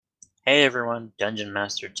Hey everyone, Dungeon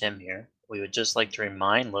Master Tim here. We would just like to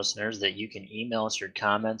remind listeners that you can email us your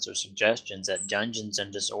comments or suggestions at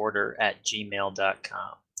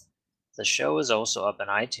dungeonsanddisorder@gmail.com. The show is also up on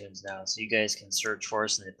iTunes now, so you guys can search for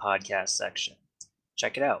us in the podcast section.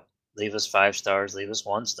 Check it out. Leave us 5 stars, leave us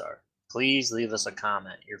 1 star. Please leave us a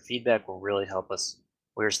comment. Your feedback will really help us.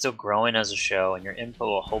 We are still growing as a show, and your info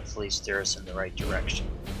will hopefully steer us in the right direction.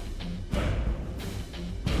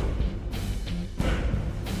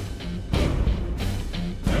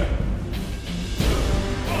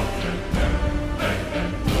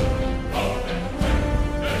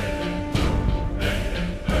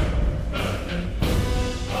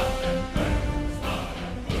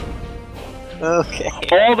 Okay.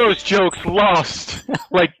 All those jokes lost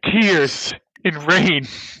like tears in rain.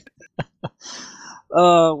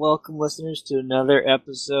 Welcome listeners to another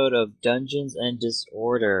episode of Dungeons and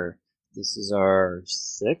Disorder. This is our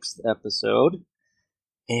 6th episode,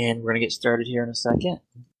 and we're going to get started here in a second.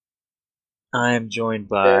 I'm joined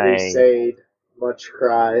by... Sade, much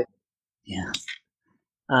cry. Yeah.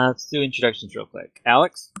 Let's do introductions real quick.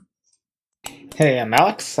 Alex? Hey, I'm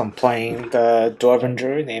Alex. I'm playing the Dwarven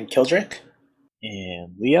druid named Kildrick.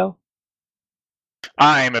 And Leo?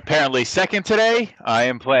 I'm apparently second today. I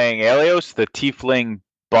am playing Aelios, the Tiefling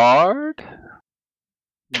Bard.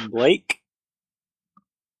 Blake?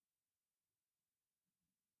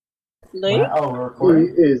 Blake? Oh, we're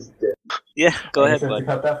recording? He is dead. Yeah, go ahead, To bud.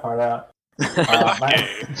 cut that part out.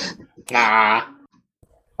 Nah.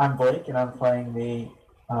 I'm Blake, and I'm playing the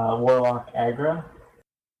Warlock Agra.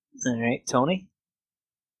 Alright, Tony?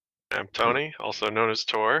 I'm Tony, also known as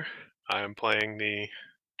Tor. I am playing the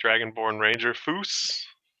Dragonborn Ranger Foos.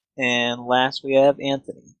 And last we have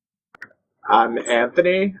Anthony. I'm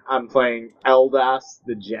Anthony. I'm playing Eldas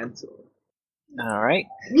the Gentle. Alright.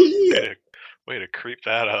 Way to creep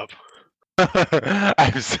that up.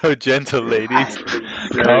 I'm so gentle, ladies.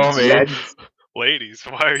 You're Call me. gent- Ladies,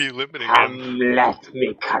 why are you limiting him? let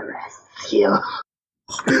me caress you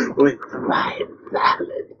with my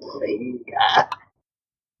valid finger.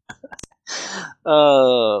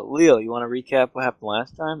 Leo, you want to recap what happened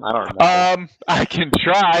last time? I don't remember. I can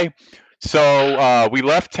try. So we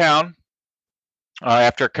left town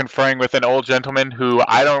after conferring with an old gentleman who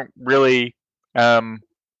I don't really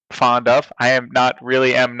fond of. I am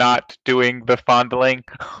not doing the fondling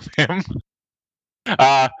of him.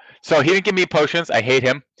 So he didn't give me potions. I hate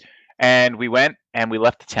him. And we went and we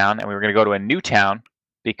left the town and we were going to go to a new town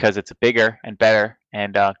because it's bigger and better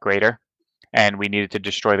and greater. And we needed to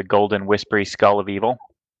destroy the golden whispery skull of evil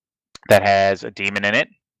that has a demon in it.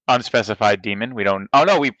 Unspecified demon. We don't... Oh,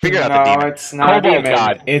 no, we figured out the demon. No, it's not a Kobold demon.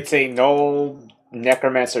 god. It's a null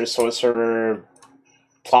necromancer sorcerer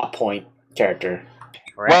plot point character.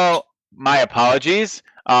 Correct. Well, my apologies.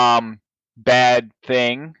 Bad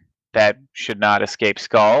thing that should not escape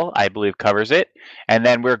Skull, I believe covers it. And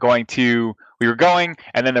then we were going, and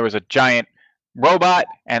then there was a giant robot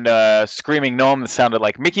and a screaming gnome that sounded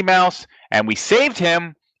like Mickey Mouse, and we saved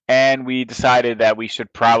him, and we decided that we should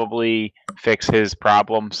probably fix his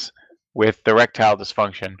problems with erectile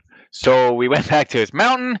dysfunction. So we went back to his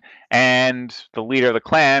mountain, and the leader of the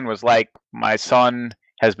clan was like, my son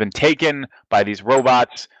has been taken by these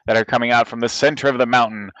robots that are coming out from the center of the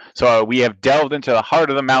mountain. So we have delved into the heart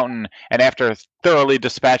of the mountain, and after thoroughly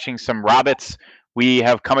dispatching some robots, we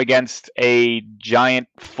have come against a giant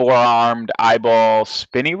 4-armed eyeball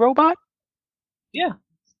spinny robot? Yeah,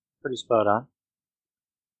 pretty spot on.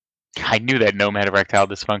 I knew that gnome had erectile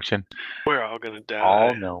dysfunction. We're all gonna die.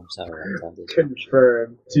 All gnomes have erectile dysfunction.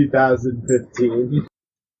 Confirmed. 2015.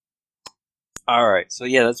 Alright, so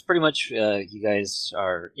yeah, that's pretty much, you guys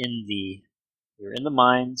are you're in the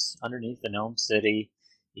mines underneath the Gnome City.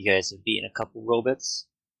 You guys have beaten a couple robots,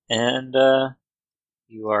 and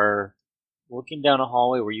you are looking down a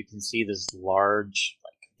hallway where you can see this large,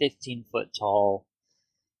 like 15-foot tall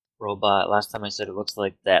robot. Last time I said it looks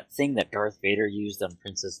like that thing that Darth Vader used on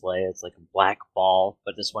Princess Leia. It's like a black ball,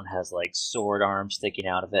 but this one has like sword arms sticking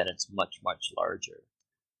out of it, and it's much, much larger.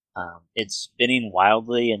 It's spinning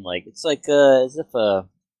wildly, and like it's like as if a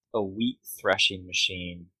wheat threshing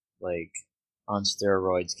machine, like on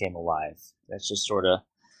steroids, came alive. That's just sort of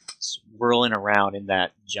swirling around in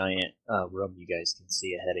that giant room you guys can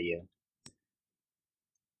see ahead of you.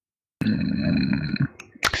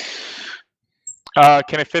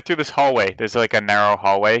 Can it fit through this hallway? There's like a narrow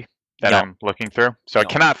hallway that No. I'm looking through. So No. it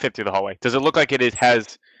cannot fit through the hallway. Does it look like it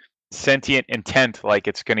has sentient intent, like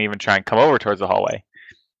it's going to even try and come over towards the hallway?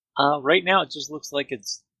 Right now, it just looks like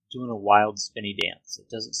it's doing a wild spinny dance. It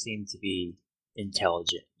doesn't seem to be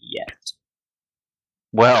intelligent yet.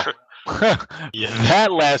 Well, Yeah.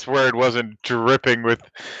 that last word wasn't dripping with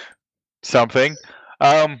something.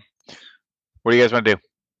 What do you guys want to do?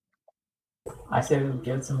 I say we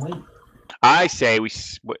give it some wheat. I say we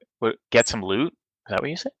get some loot. Is that what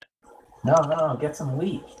you said? No, get some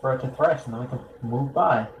wheat for it to thresh, and then we can move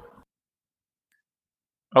by.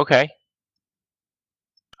 Okay.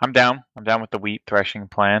 I'm down. I'm down with the wheat threshing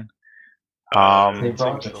plan. They It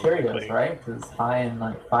brought the seems Cheerios, likely. right? Because it's high in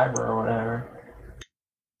like fiber or whatever.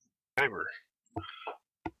 Fiber.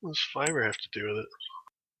 What does fiber have to do with it?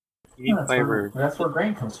 You need fiber. That's where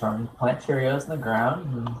grain comes from. You plant Cheerios in the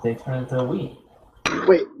ground, and they turn into wheat.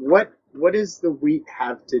 Wait, what does the wheat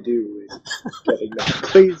have to do with getting that?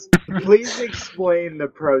 Please explain the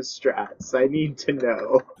pro strats. I need to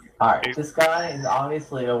know. Alright, this guy is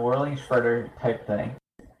obviously a whirling shredder type thing.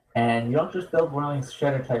 And you don't just build whirling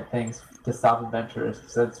shredder type things to stop adventurers,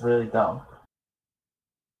 because that's really dumb.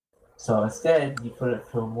 So instead, you put it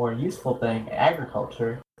to a more useful thing,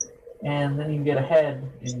 agriculture, and then you get ahead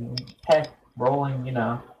in tech, rolling,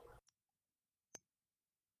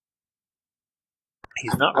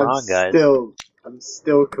 He's not wrong, guys. I'm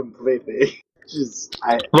still completely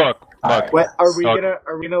Look. Alright. What are we Look.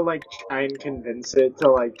 gonna like try and convince it to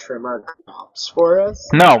like trim our crops for us?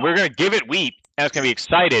 No, we're gonna give it wheat, and it's gonna be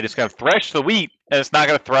excited. It's gonna thresh the wheat, and it's not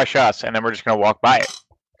gonna thresh us, and then we're just gonna walk by it.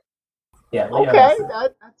 Yeah, Leo Okay, has it.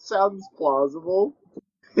 that sounds plausible.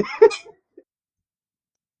 There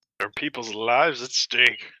are people's lives at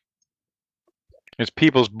stake. There's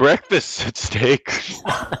people's breakfasts at stake.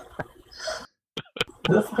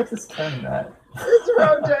 Who the fuck is turning that? It's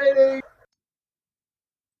rotating.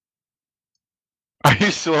 Are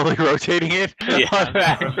you slowly rotating it Yeah, on the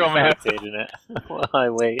actual map? rotating it. While I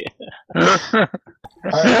wait.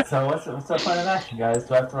 Alright, so what's the plan of action, guys?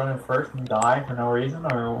 Do I have to run in first and die for no reason,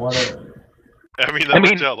 or what? I mean, that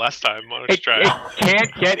worked out last time. Why don't you It try it?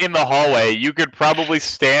 can't get in the hallway. You could probably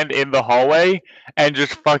stand in the hallway and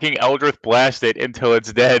just fucking Eldritch blast it until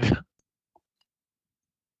it's dead.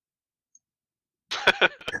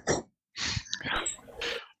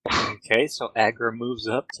 Okay, so Agra moves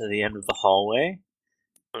up to the end of the hallway.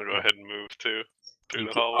 I'll go ahead and move too through You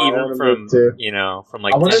the can- hallway. I even wanna from move too. from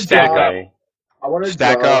like I wanna 10 feet stack up. away. I want to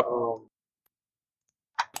Stack draw, up.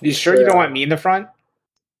 You sure you don't want me in the front?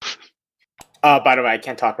 By the way, I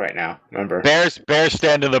can't talk right now. Remember. Bears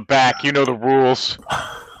stand in the back. You know the rules.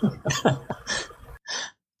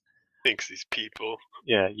 Thinks these people.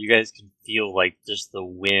 Yeah, you guys can feel like just the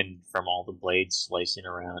wind from all the blades slicing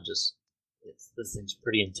around. This thing's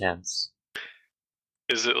pretty intense.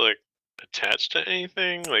 Is it like attached to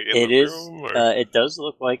anything? Like in It the is. room? Or... It does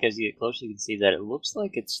look like, as you get closer, you can see that it looks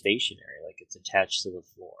like it's stationary, like it's attached to the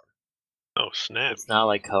floor. Oh snap! It's not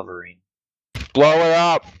like hovering. Blow it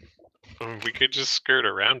up. We could just skirt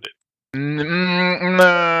around it.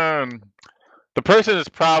 No. The person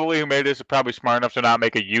who made this is probably smart enough to not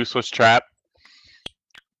make a useless trap.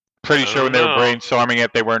 Pretty sure when they were No. brainstorming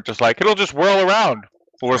it, they weren't just like, it'll just whirl around.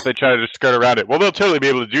 Or if they try to just skirt around it. Well, they'll totally be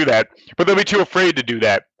able to do that, but they'll be too afraid to do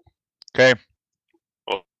that. Okay?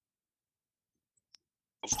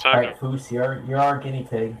 It's time. Alright, Foos, you're our guinea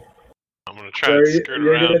pig. I'm gonna try So and you're skirt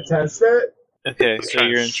gonna around. test it? Okay, I'm so trying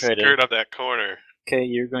you're to gonna try to. skirt up that corner. Okay,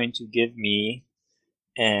 you're going to give me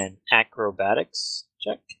an acrobatics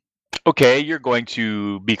check. Okay, you're going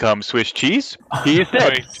to become Swiss cheese. He is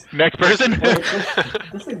dead. Wait. Next person. Wait,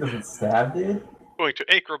 this thing doesn't stab, dude. Going to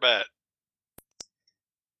acrobat.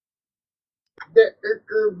 The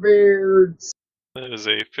Ickerbeards. That is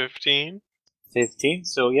a 15. 15.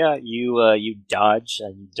 So yeah, you dodge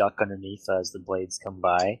and you duck underneath as the blades come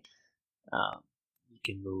by. You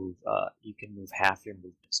can move half your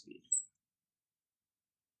movement speed.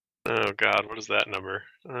 Oh god, what is that number?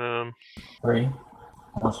 3.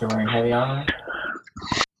 Unless you're wearing heavy armor.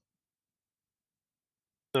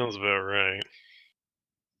 Sounds about right.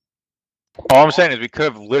 All I'm saying is we could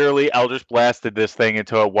have literally Eldritch blasted this thing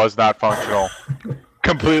until it was not functional.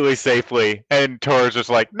 Completely safely. And Tor's just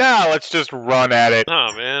like, nah, let's just run at it.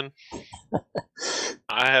 Oh man.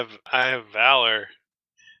 I have valor.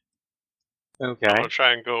 Okay. I'm gonna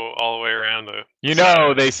try and go all the way around the You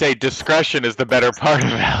know, they say discretion is the better part of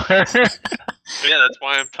valor. Yeah, that's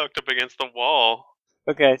why I'm tucked up against the wall.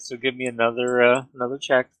 Okay, so give me another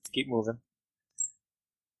check. Let's keep moving.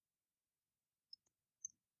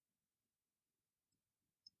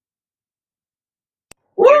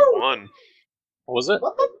 Woo! 21. What was it?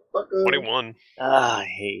 What the fuck? 21. Ah, I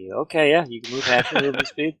hate you. Okay, yeah, you can move half your movement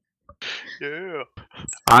speed. Yeah.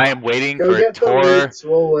 I am waiting Go for get the Tor wheats,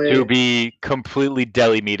 we'll wait. to be completely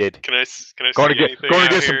deli meated. Can I see Going to anything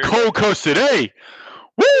get out some here? cold cuts today.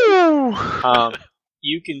 Woo!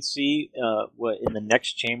 You can see what in the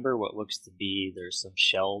next chamber. What looks to be there's some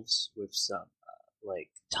shelves with some like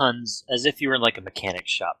tons, as if you were in like a mechanic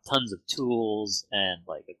shop, tons of tools and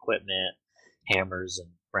like equipment, hammers and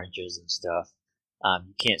wrenches and stuff.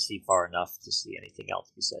 You can't see far enough to see anything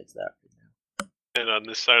else besides that right now. And on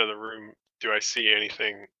this side of the room, do I see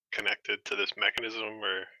anything connected to this mechanism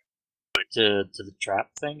or To the trap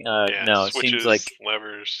thing? yeah, No, it switches, seems like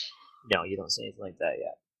levers? no, you don't see anything like that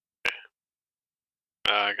yet.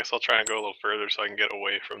 I guess I'll try and go a little further so I can get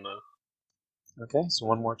away from the. Okay, so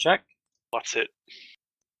one more check. What's it?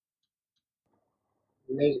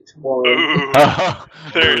 Nate one. Ooh,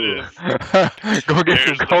 there it is. Go get There's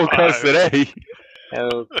some the cold cuts 5. today.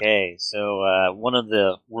 Okay, so one of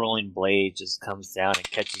the rolling blades just comes down and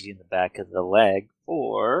catches you in the back of the leg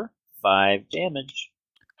for 5 damage.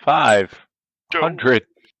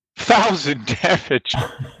 500,000 damage.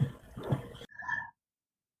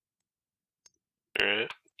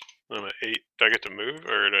 Alright. I'm at 8. Do I get to move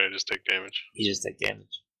or do I just take damage? You just take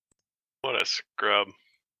damage. What a scrub.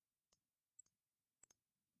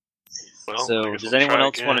 Well, I So, guess does I'll anyone try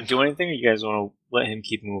else want to again. do anything, or you guys want to let him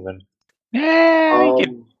keep moving? Yeah, you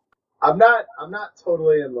can- I'm not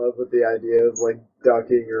totally in love with the idea of like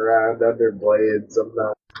ducking around under blades. I'm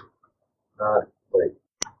not like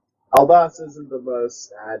Aldas isn't the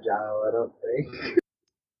most agile, I don't think.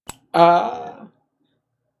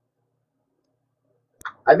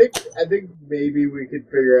 I think maybe we could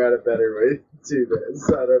figure out a better way to do this.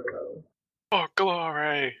 I don't know. Oh,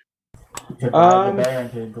 glory! Could ride Um, the bear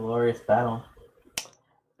into a glorious battle.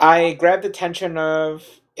 I grabbed the attention of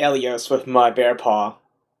Elios with my bear paw,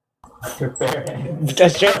 Your bear hands.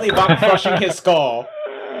 just gently crushing his skull,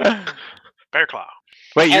 Bear claw.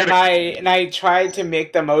 Wait, you're and I tried to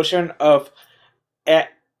make the motion of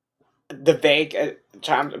the vague.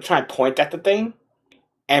 I'm trying to point at the thing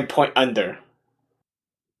and point under.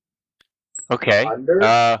 okay.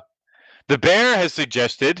 Under? The bear has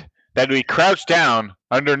suggested that we crouch down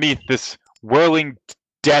underneath this whirling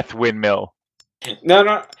death windmill.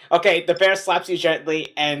 No. Okay, the bear slaps you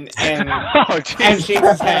gently and Oh, and jeez. shakes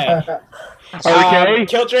his head. Okay.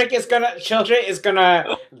 Kildrick is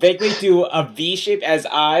gonna vaguely do a V shape as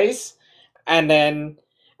eyes, and then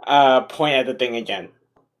point at the thing again.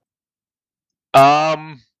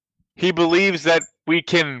 He believes that we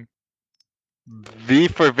can V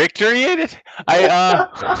for victory in it.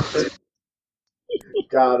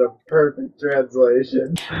 Got a perfect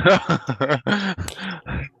translation.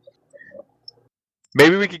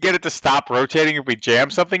 Maybe we could get it to stop rotating if we jam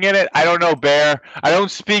something in it. I don't know, bear. I don't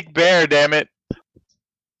speak bear, damn it.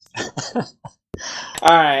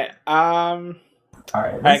 Alright,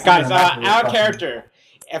 Alright, guys, our character.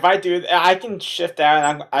 If I do, I can shift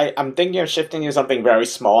down. I'm thinking of shifting to something very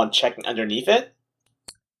small and checking underneath it.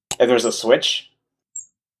 If there's a switch.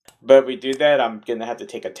 But if we do that, I'm gonna have to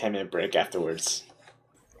take a 10-minute break afterwards.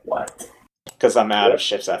 What? Because I'm out of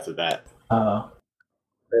shifts after that.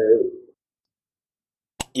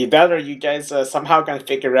 Either you guys somehow gonna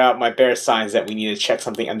figure out my bear signs that we need to check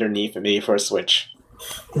something underneath and maybe for a switch.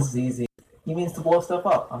 This is easy. He means to blow stuff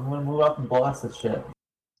up. I'm gonna move up and blast this shit.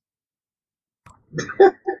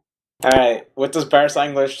 Alright, what does bear sign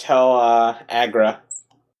English tell Agra?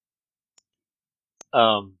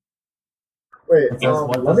 Wait, It says,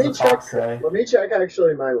 what let does me the check. fox say? Let me check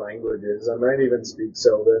actually my languages. I might even speak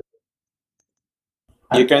Sylvan.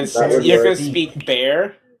 You're gonna That you're would gonna speak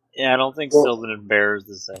bear? Yeah, I don't think Well- Sylvan and Bear is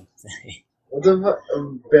the same thing. What the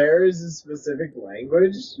fuck? Bear is a specific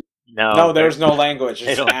language? No, there's no language.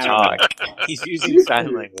 They It's don't animal. talk. He's using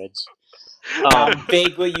sign language.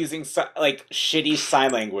 Vaguely using like shitty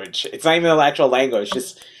sign language. It's not even an actual language.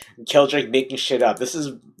 Just Kildrick making shit up. This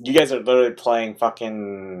is you guys are literally playing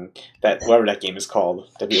fucking that whatever that game is called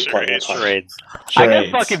that we were playing. Charades. I got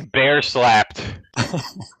Charades. fucking bear slapped.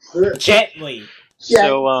 Gently.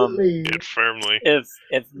 So, Gently, Get firmly. If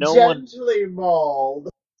no mauled.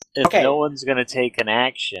 Okay. one's gonna take an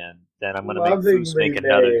action, then I'm gonna make Lovingly Foos make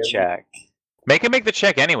another named. check. Make him make the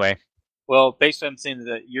check anyway. Well, basically, I'm saying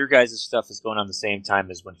that your guys' stuff is going on the same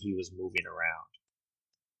time as when he was moving around.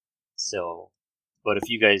 So, but if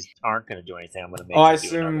you guys aren't going to do anything, I'm going to make. Oh, I you do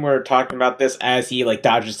assume another. we're talking about this as he like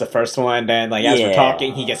dodges the first one, then like as we're Yeah.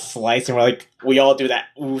 talking, he gets sliced, and we're like, we all do that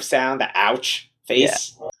ooh sound, that ouch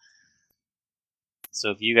face.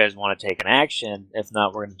 So if you guys want to take an action, if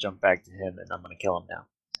not, we're going to jump back to him, and I'm going to kill him now.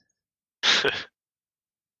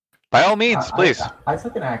 By all means, please. I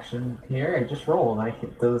took an action here. I just rolled. I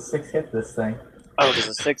hit the 6 hit this thing. Oh, there's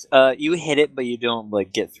a 6. You hit it, but you don't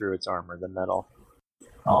like get through its armor, the metal.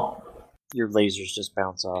 Oh. Your lasers just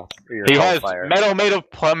bounce off. Or your He has hellfire. metal made of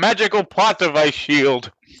magical plot device shield.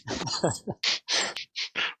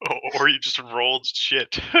 Or you just rolled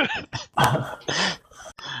shit.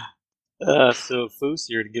 So Foos,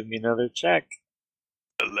 you're to give me another check.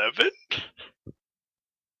 11?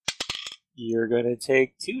 You're gonna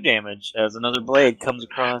take 2 damage as another blade comes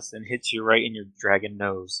across and hits you right in your dragon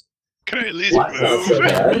nose. Can I at least What? That's so move?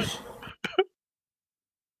 bad.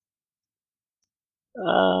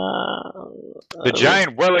 The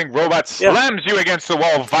giant whirling robot Yeah. slams you against the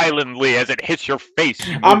wall violently as it hits your face.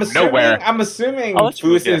 You I'm move assuming. nowhere. I'm assuming Oh, that's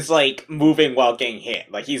really Foos good. is like moving while getting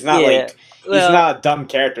hit. Like he's not Yeah, he's well- not a dumb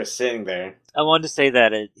character sitting there. I wanted to say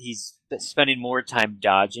that he's spending more time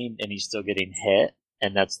dodging and he's still getting hit,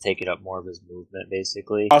 and that's taking up more of his movement,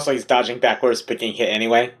 basically. Also, he's dodging backwards, but getting hit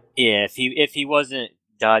anyway. Yeah, if he wasn't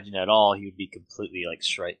dodging at all, he would be completely like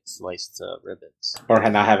sliced to ribbons. Or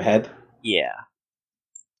not have a head. Yeah.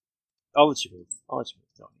 I'll let you move.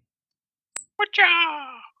 Tony. Whatcha?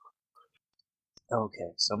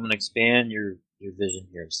 Okay, so I'm gonna expand your vision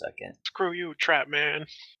here a second. Screw you, Trap Man.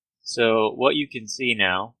 So what you can see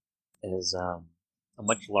now is a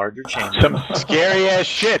much larger chamber. Some scary ass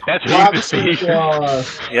shit. That's what you see.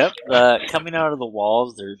 Yep. Coming out of the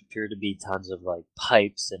walls, there appear to be tons of like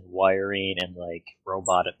pipes and wiring and like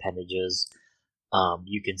robot appendages.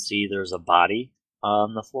 You can see there's a body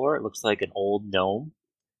on the floor. It looks like an old gnome.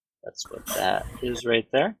 That's what that is right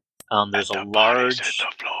there. There's And a the bodies hit large,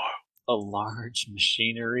 the floor. large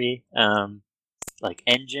machinery, like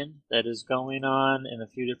engine that is going on in a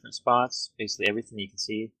few different spots. Basically everything you can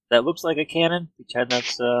see that looks like a cannon. Pretend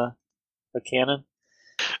that's a cannon.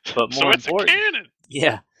 But So more it's a important, cannon.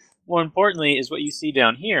 yeah. More importantly, is what you see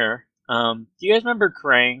down here. Do you guys remember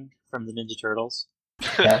Krang from the Ninja Turtles?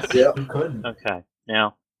 Yes, Yep. you couldn't. Okay.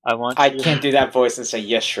 Now I want. I you to- can't do that voice and say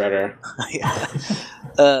yes, Shredder.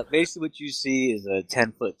 Basically, what you see is a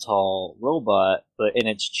 10-foot tall robot, but in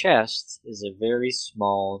its chest is a very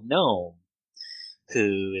small gnome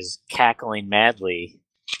who is cackling madly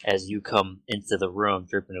as you come into the room,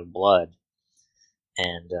 dripping with blood.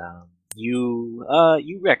 And you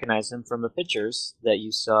recognize him from the pictures that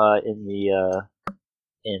you saw in the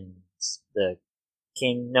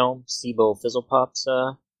King Gnome Sibo Fizzlepop's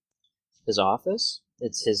his office.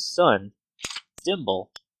 It's his son, Dimble,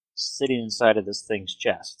 sitting inside of this thing's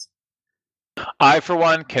chest. I, for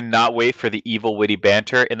one, cannot wait for the evil, witty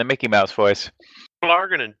banter in the Mickey Mouse voice.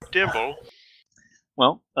 Blargan and Dimble.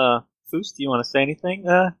 Well, Foos, do you want to say anything?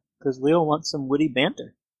 Because Leo wants some witty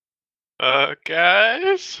banter.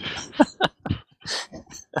 Guys?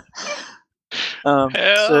 So,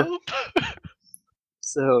 Help!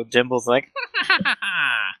 so Dimble's like,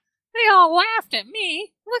 they all laughed at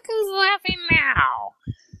me. Look who's laughing now.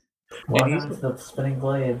 What And he's- happens to the spinning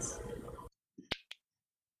blades?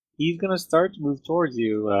 He's gonna start to move towards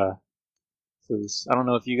you, Foos. I don't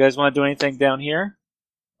know if you guys want to do anything down here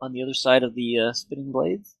on the other side of the spinning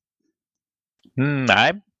blades.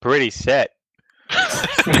 I'm pretty set.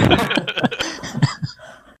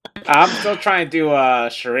 I'm still trying to do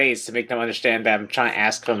charades to make them understand that I'm trying to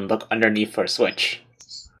ask them to look underneath for a switch.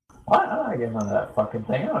 What? I'm not getting on that fucking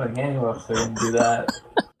thing. I don't have any else to do that.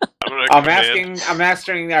 I'm I'm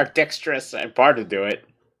asking our dexterous bard to do it.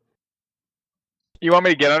 You want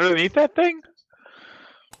me to get underneath that thing?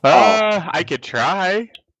 Oh. I could try.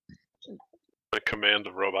 gonna command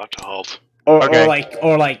the robot to halt. Okay.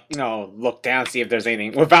 Or like, look down, see if there's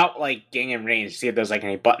anything without like getting in range, see if there's like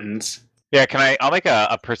any buttons. Yeah, I'll make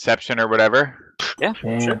a perception or whatever. Yeah,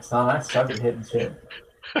 Damn, sure. son, I started hitting shit.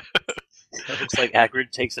 It looks like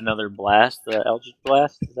Hagrid takes another blast, the Eldritch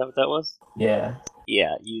Blast. Is that what that was? Yeah.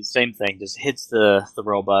 Yeah, same thing. Just hits the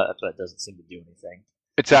robot, but doesn't seem to do anything.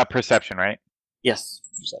 It's a perception, right? Yes.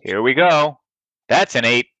 Perception. Here we go. That's an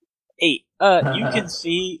 8. 8. You can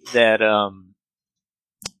see that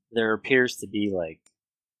there appears to be like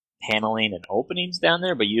paneling and openings down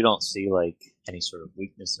there, but you don't see like any sort of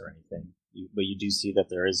weakness or anything. But you do see that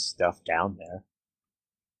there is stuff down there.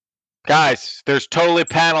 Guys, there's totally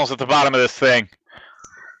panels at the bottom of this thing.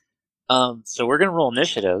 So we're gonna roll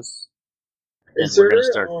initiatives. Is And we're there,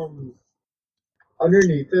 gonna start.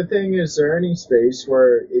 underneath the thing, is there any space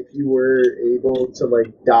where if you were able to, like,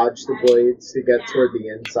 dodge the blades to get toward the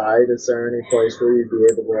inside, is there any place where you'd be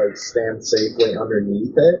able to, like, stand safely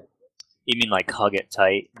underneath it? You mean like hug it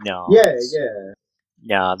tight? No. Yeah, it's- yeah.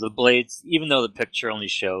 Yeah, the blades, even though the picture only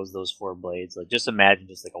shows those 4 blades, like just imagine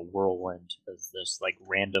just like a whirlwind as this like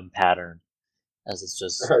random pattern as it's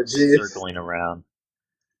just Oh, jeez. circling around.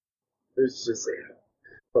 It's just,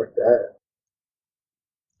 fuck that.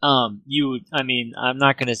 I'm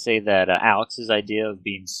not gonna say that Alex's idea of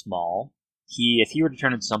being small, if he were to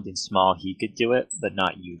turn into something small, he could do it, but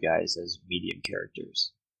not you guys as medium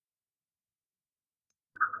characters.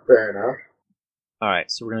 Fair enough. Alright,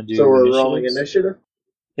 so we're gonna do So we're initiatives. rolling initiative?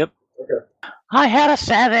 Yep. Okay. I had a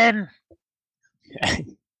 7.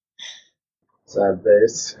 Sad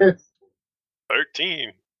face.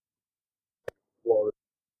 13. Lord.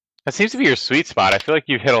 That seems to be your sweet spot. I feel like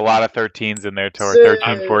you've hit a lot of 13s in there, Tor. Six.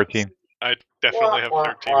 13, 14. I definitely have Wah,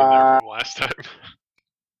 13 wah, in there wah. from last time.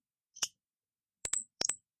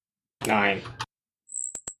 9.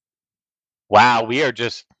 Wow, we are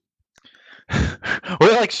just...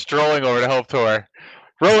 We're like strolling over to help Tor.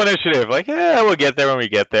 Roll initiative. Like, yeah, we'll get there when we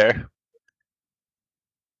get there.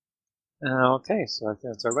 Okay, so I think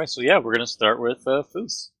that's everybody. So yeah, we're gonna start with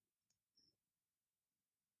Foos.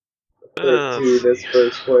 13 is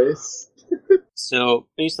first place. So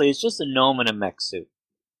basically, it's just a gnome in a mech suit.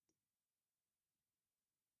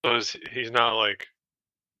 So he's not like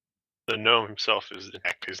the gnome himself is the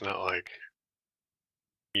neck. He's not like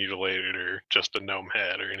mutilated or just a gnome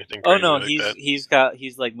head or anything. Oh Crazy no, like that.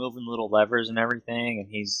 he's like moving little levers and everything, and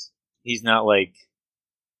he's not like.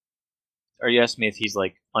 Are you asking me if he's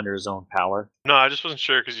like under his own power? No, I just wasn't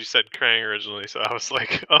sure because you said Krang originally, so I was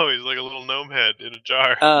like, oh, he's like a little gnome head in a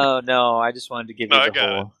jar. Oh no, I just wanted to give No, I you the got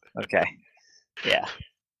whole. Okay. Yeah.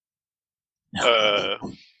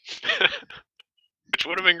 Which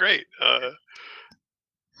would have been great. I'm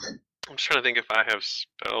just trying to think if I have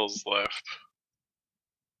spells left.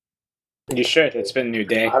 You should. It's been a new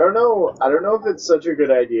day. I don't know if it's such a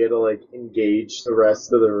good idea to like engage the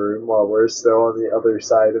rest of the room while we're still on the other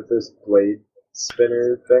side of this blade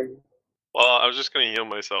spinner thing. Well, I was just gonna heal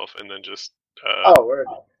myself and then just Oh, word.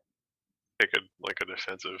 take a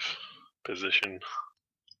defensive position.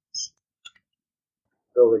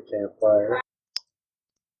 Build a campfire.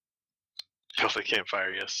 Kill the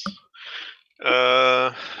campfire, yes.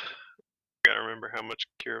 Gotta remember how much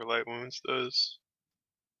Cure Light Wounds does.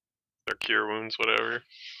 Or Cure Wounds, whatever.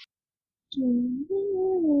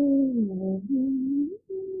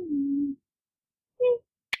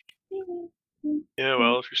 Yeah,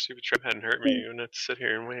 well, if your stupid trap hadn't hurt me, you wouldn't have to sit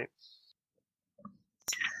here and wait.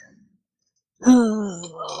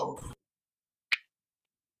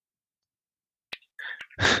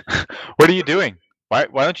 What are you doing? Why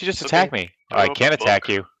don't you just attack Okay. me? Oh, I Oh, can't fuck. attack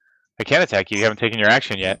you. I can't attack you. You haven't taken your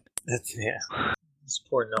action yet. Yeah. This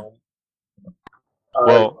poor gnome.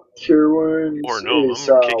 Well- Cure wounds Or no, is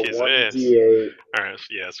I'm gonna kick his ass. 1d8. Alright, so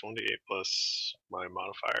yeah, it's 1d8 plus my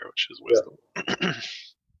modifier, which is wisdom.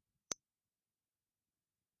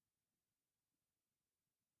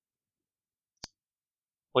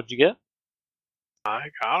 What'd you get? I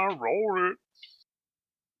gotta roll it.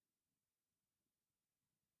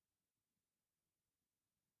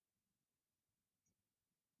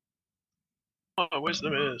 Oh, my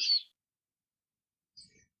wisdom is.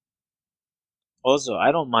 Also,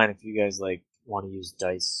 I don't mind if you guys like want to use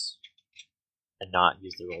dice and not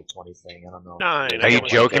use the roll 20 thing. I don't know. 9. Are you got my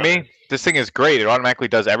joking gun. me? This thing is great. It automatically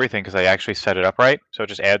does everything because I actually set it up right. So it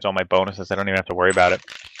just adds all my bonuses. I don't even have to worry about it.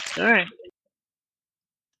 All right.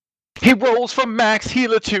 He rolls for max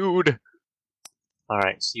healitude. All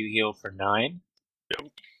right. So you heal for 9.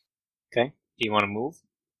 Yep. Okay. Do you want to move?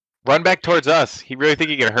 Run back towards us. He really think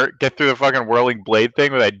he can get through the fucking whirling blade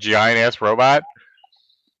thing with that giant ass robot?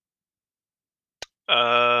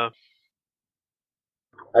 I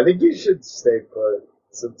think you should stay put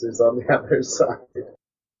since he's on the other side.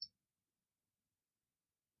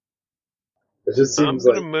 It just I'm seems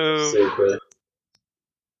gonna like move. safer.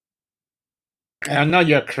 I don't know.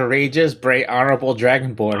 You're a courageous, brave, honorable I'm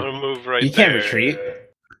dragonborn. gonna move right You can't there. retreat.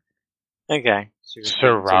 Okay. So you're Sir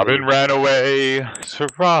going to Robin ran away. Sir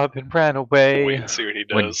Robin ran away. Wait and see what he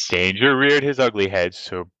When does. danger reared his ugly head,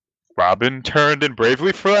 Sir Robin turned and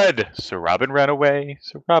bravely fled. Sir Robin ran away.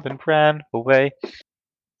 Sir Robin ran away.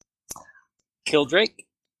 Killdrake.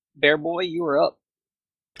 Bear Boy, you are up.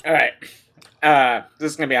 All right.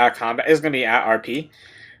 This is gonna be out of combat. This is gonna be out RP.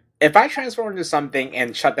 If I transform into something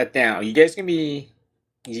and shut that down, you guys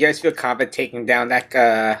feel confident taking down that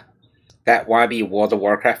wannabe World of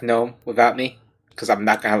Warcraft gnome without me? Because I'm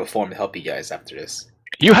not gonna have a form to help you guys after this.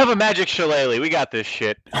 You have a magic shillelagh. We got this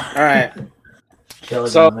shit. All right. Kill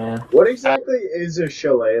So- it, man. What exactly is a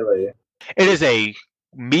shillelagh? It is a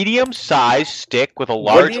medium-sized stick with a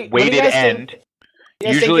large what do you weighted guys end. think? You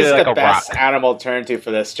guys Usually think it's like the a best rock. animal to turn to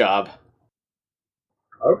for this job.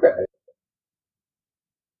 Okay.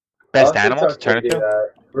 Best I'll have animal to talk turn it you to? that.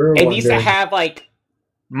 We're It needs to wondering. have like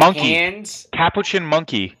Monkey. hands. Capuchin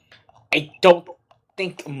monkey. I don't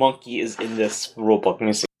think monkey is in this rulebook. Let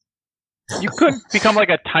me see. You couldn't become like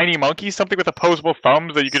a tiny monkey, something with opposable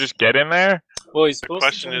thumbs that you could just get in there? Well, he's The supposed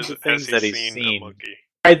question to is, turn to things has that he he's seen a seen. monkey?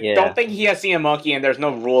 I Yeah. don't think he has seen a monkey, and there's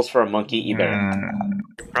no rules for a monkey either.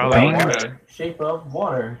 Probably Wayne? looking at, Water. Shape of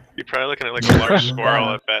water. you're probably looking at like a large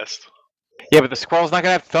squirrel at best. Yeah, but the squirrel's not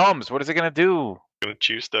gonna have thumbs. What is it gonna do? Gonna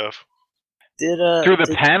chew stuff. Through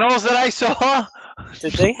the panels that I saw?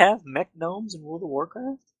 Did they have mech gnomes in World of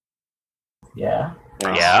Warcraft? Yeah.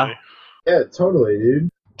 Yeah. Yeah, totally, dude.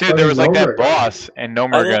 Dude, there was like that Gnomergan. boss and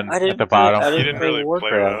Gnomergan at the bottom. You didn't really play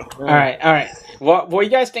Warcraft. All right. What do you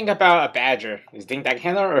guys think about a badger? You think that can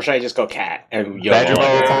handle it, or should I just go cat? And Badger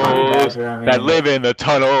It's a honey moles badger, I mean, that live in the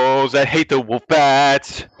tunnels that hate the wolf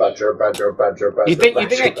bats. Badger. You think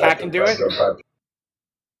a cat can do it?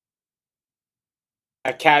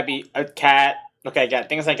 A cat. Okay, I got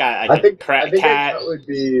things like I think cat, that would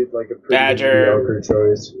be like a pretty badger. mediocre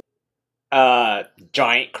choice.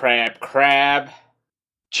 Giant crab.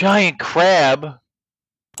 Giant crab?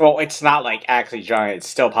 Well, it's not like actually giant. It's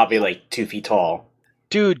still probably like 2 feet tall.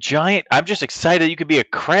 Dude, giant. I'm just excited you could be a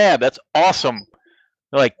crab. That's awesome.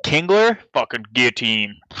 Like Kingler? Fucking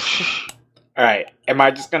guillotine. All right, am I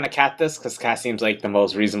just gonna cat this? Because cat seems like the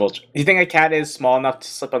most reasonable. Do you think a cat is small enough to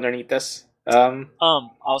slip underneath this?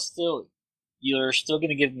 You're still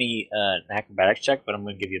gonna give me an acrobatics check, but I'm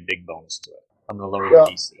gonna give you a big bonus to it. I'm gonna lower Well,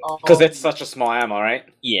 your DC. Because it's such a small animal, right?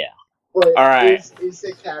 Yeah. But All right. Is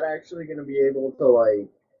the cat actually going to be able to like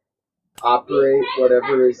operate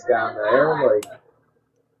whatever is down there? Like,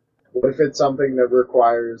 what if it's something that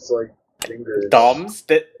requires like fingers? Thumbs?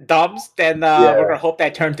 Then Yeah. we're gonna hope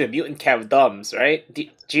that turn to mutant cat with thumbs, right?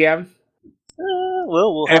 GM?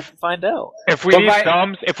 We'll have to find out. If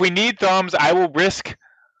we need thumbs, I will risk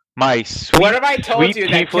my sweet, What have I told sweet you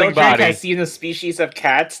that tiefling Killdrake body. has seen a species of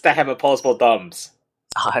cats that have opposable thumbs?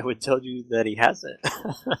 I would tell you that he hasn't.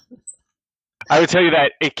 I would tell you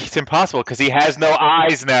that it's impossible because he has no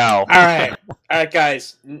eyes now. All right,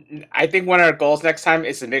 guys. I think one of our goals next time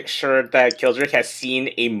is to make sure that Killdrake has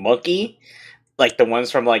seen a monkey, like the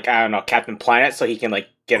ones from like I don't know Captain Planet, so he can like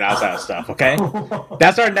get out that stuff. Okay,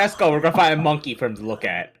 that's our next goal. We're gonna find a monkey for him to look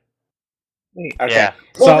at. Okay, Yeah.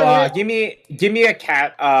 so give me a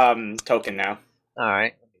cat token now. All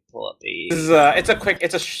right, let me pull up the. This is it's a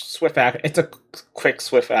quick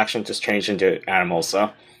swift action to change into animals.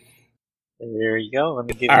 So There you go. Let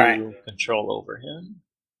me give All you control over him.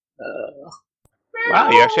 Wow,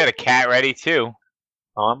 you actually had a cat ready too.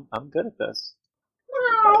 I'm good at this.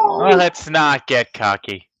 Well, let's not get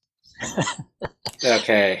cocky.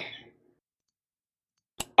 okay.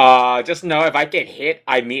 Just know if I get hit,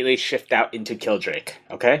 I immediately shift out into Killdrake.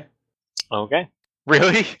 Okay. Okay.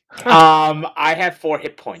 Really? I have 4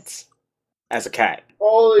 hit points as a cat.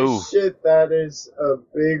 Holy Ooh. shit, that is a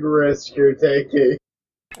big risk you're taking.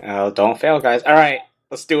 Oh, don't fail, guys. All right,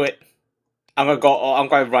 let's do it. I'm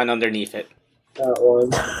gonna run underneath it. That one.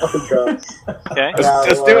 Oh god. Okay.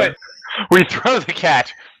 Let's do it. We throw the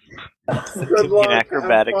cat. Good Give me luck. an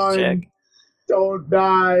acrobatics have fun. check. Don't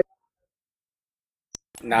die.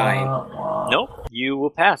 9. Nope, you will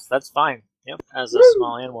pass. That's fine. Yep, as a Woo!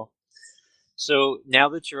 small animal. So now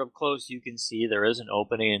that you're up close, you can see there is an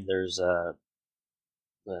opening, and there's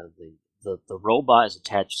the robot is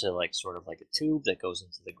attached to like sort of like a tube that goes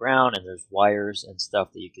into the ground, and there's wires and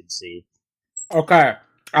stuff that you can see. Okay,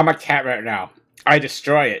 I'm a cat right now. I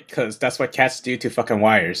destroy it because that's what cats do to fucking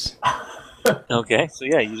wires. Okay, so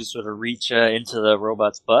yeah, you just sort of reach into the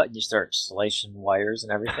robot's butt and you start slicing wires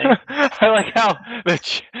and everything. I like how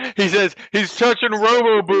he says he's touching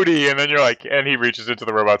Robo Booty, and then you're like, and he reaches into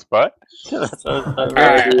the robot's butt. That's what I was All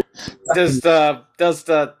right. Does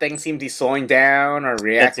the thing seem to be slowing down or That's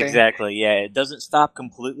reacting? exactly, yeah. It doesn't stop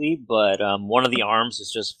completely, but one of the arms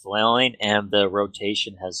is just flailing, and the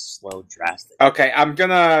rotation has slowed drastically. Okay, I'm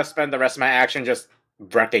gonna spend the rest of my action just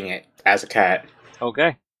wrecking it as a cat.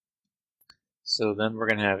 Okay. So then we're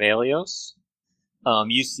gonna have Aelios.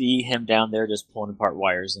 You see him down there just pulling apart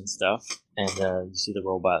wires and stuff, and you see the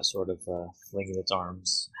robot sort of flinging its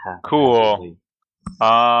arms half. Cool.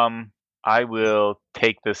 I will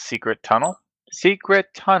take the secret tunnel. Secret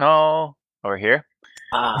tunnel over here.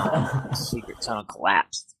 The secret tunnel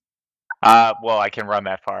collapsed. Well, I can run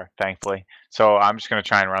that far, thankfully. So I'm just gonna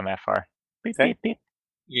try and run that far. Beep, Okay. beep, beep.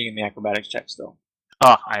 You give me acrobatics checks though.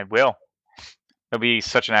 Oh, I will. It'll be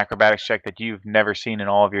such an acrobatics check that you've never seen in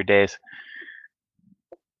all of your days.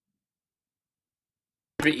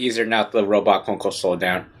 It'd be easier now that the robot won't slow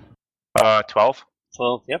down. 12.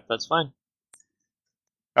 12. Yep, that's fine.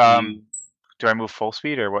 Do I move full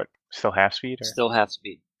speed or what? Still half speed? Or? Still half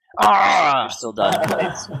speed. Ah! You're still dodging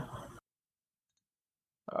blades.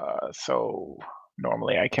 So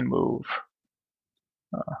normally I can move.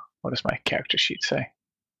 What does my character sheet say?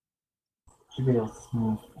 Should be able to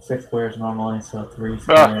move 6 squares normally, so 3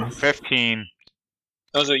 squares. 15.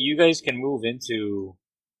 Oh, so you guys can move into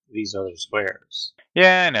these other squares.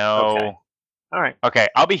 Yeah, I know. Okay. All right. Okay,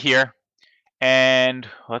 I'll be here. And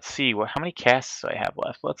let's see, how many casts do I have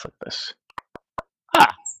left? Let's look at this.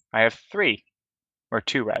 I have 3. Or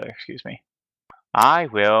 2, rather, excuse me. I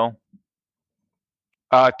will...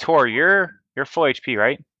 Tor, you're full HP,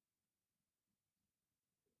 right?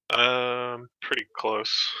 Pretty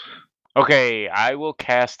close. Okay, I will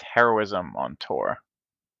cast Heroism on Tor.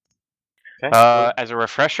 Okay. As a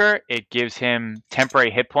refresher, it gives him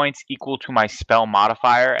temporary hit points equal to my spell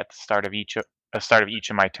modifier at the start of each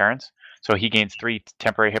of my turns. So he gains 3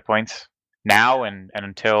 temporary hit points now and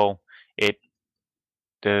until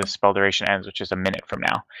the spell duration ends, which is a minute from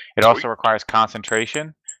now. It also requires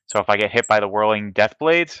concentration. So if I get hit by the whirling death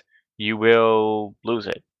blades, you will lose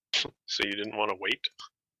it. So you didn't want to wait?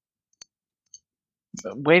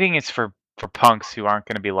 Waiting is for punks who aren't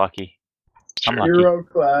going to be lucky. I'm lucky. Hero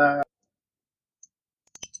class.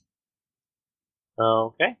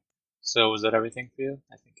 Okay. So was that everything for you?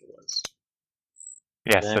 I think it was.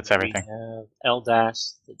 Yes, Then that's everything. We have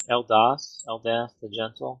Eldas, the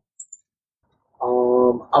Gentle.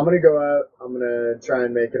 I'm gonna go out. I'm gonna try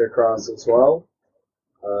and make it across as well.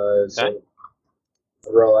 So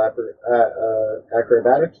roll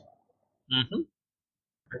acrobatic. Mm-hmm.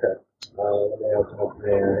 Okay. Let me open up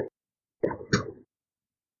there.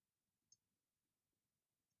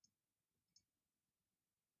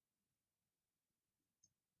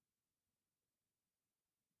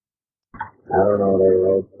 I don't know what I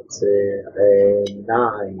rolled. Let's see. A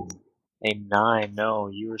 9. A 9. No,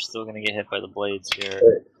 you were still going to get hit by the blades here.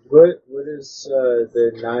 Wait, what is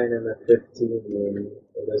the 9 and the 15 mean?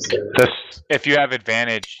 What is that? If you have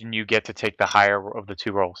advantage, and you get to take the higher of the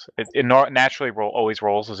 2 rolls. It naturally always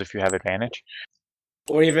rolls as if you have advantage.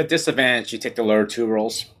 Or even disadvantage, you take the lower 2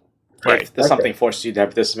 rolls. Right. If something forces you to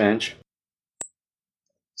have disadvantage.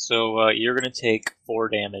 So you're going to take 4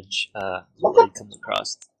 damage as the blade comes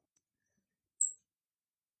across.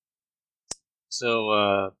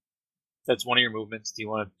 So that's one of your movements. Do you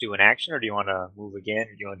want to do an action, or do you want to move again,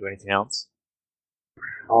 or do you want to do anything else?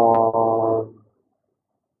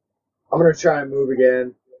 I'm gonna try and move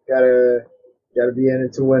again. Gotta be in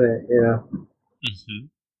it to win it, you know. Mm-hmm.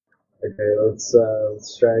 Okay,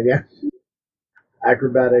 let's try again.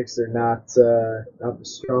 Acrobatics are not the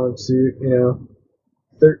strong suit, you know.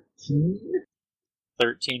 13.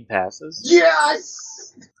 13 passes.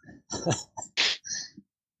 Yes.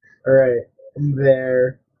 All right, I'm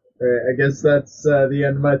there. All right, I guess that's the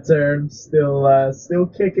end of my turn. Still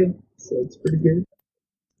kicking, so it's pretty good.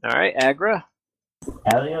 All right, Agra.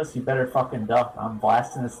 Elios, you better fucking duck. I'm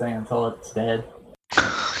blasting this thing until it's dead.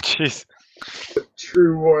 Jeez.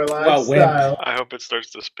 True warlock Well, style. I hope it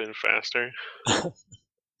starts to spin faster.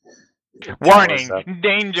 Warning! Up.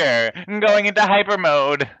 Danger! Going into hyper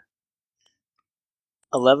mode!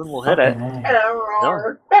 11 will hit it. Fucking A.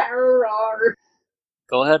 Error. Error.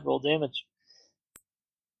 Go ahead, roll damage.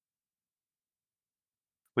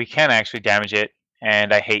 We can actually damage it,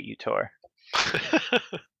 and I hate you, Tor.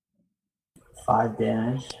 5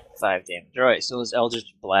 damage. 5 damage. Alright, so his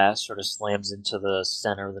Eldritch Blast sort of slams into the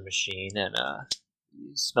center of the machine, and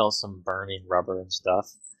you smell some burning rubber and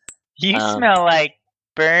stuff. You smell like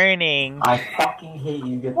burning. I fucking hate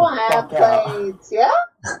you. Get the We'll have fuck out. plates, yeah?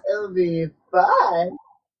 It'll be fun.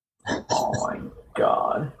 Oh my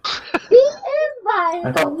god. Be invited.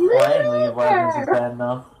 I thought playing League of Legends is bad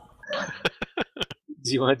enough.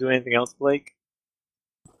 Do you want to do anything else, Blake?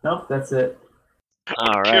 Nope, that's it.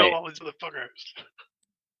 Alright. Kill all these motherfuckers.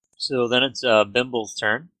 So then it's Bimble's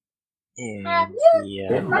turn. And he,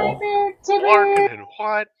 Bimble. Larkin and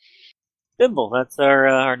what? Bimble, that's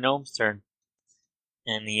our gnome's turn.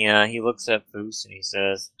 And he looks at Foos and he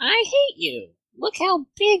says, I hate you! Look how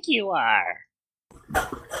big you are!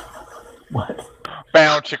 What?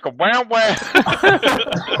 Bow chicka wow wow.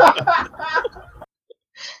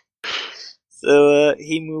 So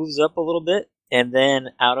he moves up a little bit, and then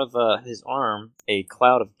out of his arm, a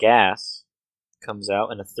cloud of gas comes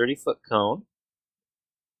out in a 30-foot cone.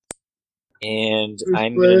 And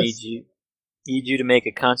I'm going to need you to make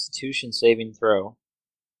a Constitution saving throw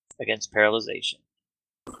against paralyzation.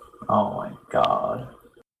 Oh my god.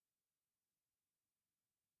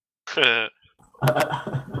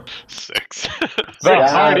 6. The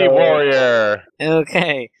Hardy Warrior.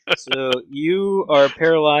 Okay, so you are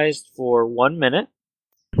paralyzed for 1 minute,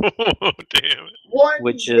 Oh, damn it.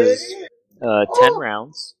 which is 10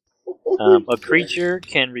 rounds. A creature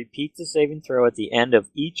can repeat the saving throw at the end of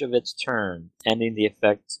each of its turn, ending the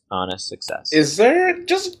effect on a success. Is there,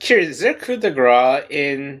 just curious, is there coup de grace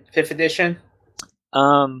in 5th edition?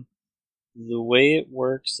 The way it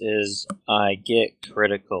works is I get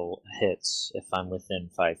critical hits if I'm within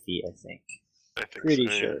 5 feet, I think. I think Pretty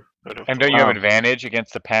so, yeah. sure. I don't And don't you have Um, advantage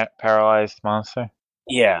against the paralyzed monster?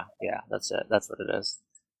 Yeah, that's it. That's what it is.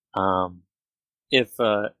 If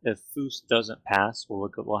Foos doesn't pass, we'll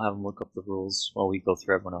have him look up the rules while we go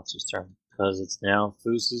through everyone else's turn, because it's now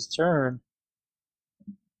Foos's turn.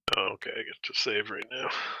 Oh, okay, I get to save right now.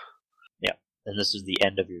 Yeah, and this is the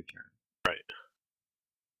end of your turn. Right.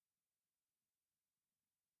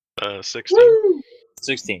 16. Woo!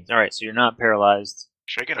 16. All right, so you're not paralyzed.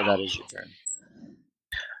 Shake it So off. that is your turn.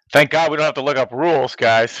 Thank God we don't have to look up rules,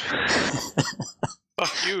 guys.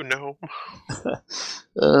 Fuck you, no.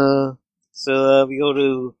 So we go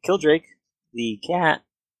to Killdrake, the cat.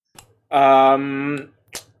 How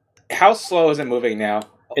slow is it moving now?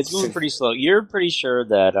 It's moving pretty slow. You're pretty sure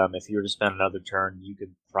that if you were to spend another turn, you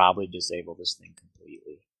could probably disable this thing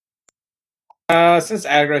completely. Since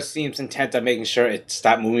Aggro seems intent on making sure it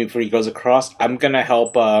stopped moving before he goes across, I'm gonna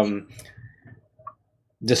help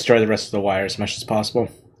destroy the rest of the wire as much as possible.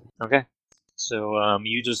 Okay. So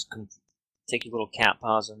you just take your little cat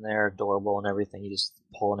paws in there, adorable and everything. You just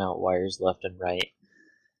pulling out wires left and right.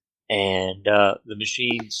 And the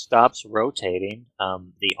machine stops rotating.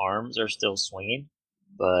 The arms are still swinging,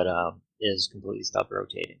 but is completely stopped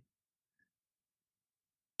rotating.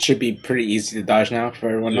 Should be pretty easy to dodge now for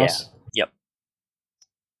everyone else. Yep.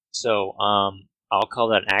 So I'll call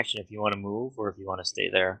that an action if you want to move or if you want to stay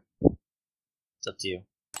there. It's up to you.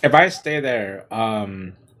 If I stay there,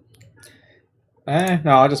 no,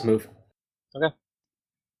 I'll just move. Okay.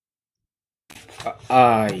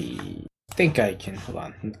 I think I can. Hold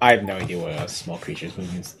on. I have no idea what a small creature's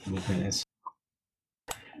movement is.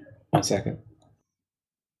 1 second.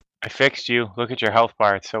 I fixed you. Look at your health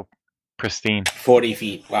bar. It's so pristine. 40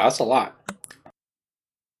 feet. Wow, that's a lot.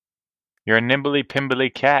 You're a nimbly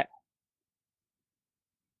pimbly cat.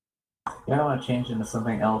 You don't want to change into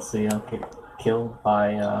something else so you don't get killed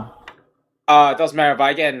by. It doesn't matter if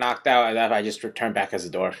I get knocked out. If I just return back as a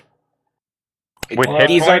dwarf. With hit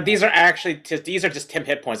These points? are actually these are just 10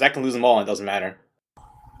 hit points. I can lose them all, and it doesn't matter.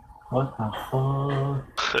 What the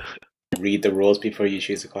fuck? Read the rules before you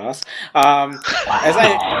choose a class. As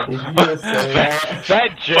I Did you just say that?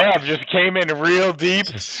 That jab just came in real deep.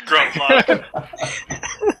 Scrub lock.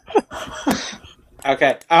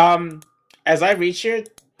 okay. As I reach here,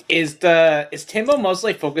 is Timbo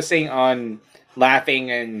mostly focusing on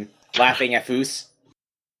laughing at Foos?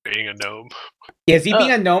 Being a gnome. Is he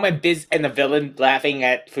being a gnome and the villain laughing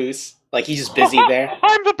at Foos? Like he's just busy there.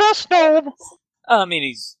 I'm the best gnome. I mean,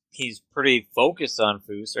 he's pretty focused on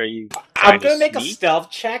Foos. Are you? I'm trying gonna to make a sneak? stealth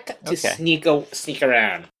check to Okay. sneak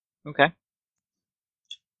around. Okay.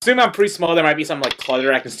 Assuming I'm pretty small, there might be some like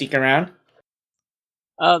clutter I can sneak around.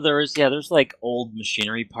 There's like old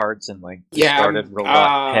machinery parts and like discarded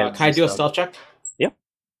robot heads. Can I and do a stuff. stealth check? Yep.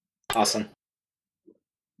 Awesome.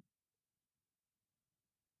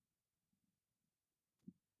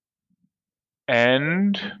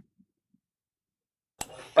 And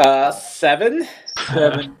 7.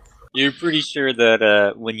 7. You're pretty sure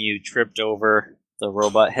that when you tripped over the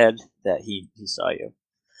robot head, that he saw you.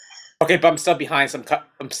 Okay, but I'm still behind some.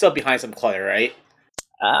 I'm still behind some clutter, right?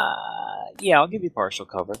 Yeah, I'll give you partial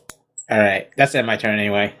cover. All right, that's it. My turn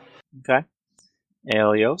anyway. Okay.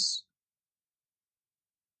 Aelios.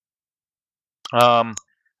 I'm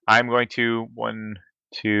going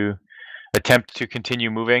to attempt to continue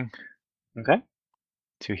moving Okay.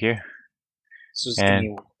 to here. So just give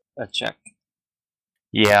me a check.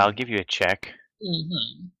 Yeah, I'll give you a check.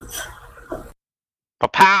 Mm-hmm.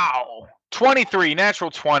 Pow! 23,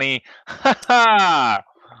 natural 20. Ha ha!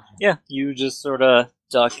 Yeah, you just sort of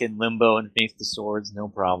duck in limbo underneath the swords, no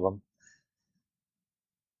problem.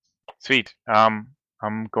 Sweet. I'm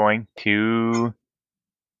going to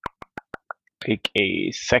take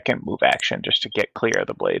a second move action just to get clear of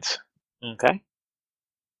the blades. Okay.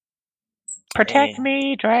 Protect And-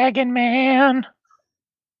 me, Dragon Man!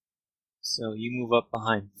 So you move up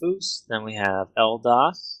behind Foos. Then we have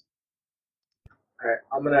Eldos. Alright,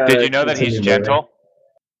 I'm gonna. Did you know that he's continue moving. gentle?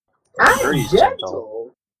 I'm Sure he's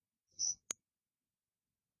gentle.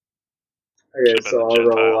 Okay, Should've so been I'll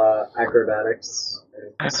the roll acrobatics.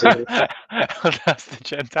 and see. That's the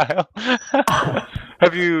Gentile.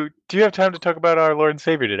 Do you have time to talk about our Lord and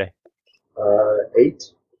Savior today? 8.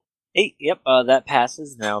 8. Yep, that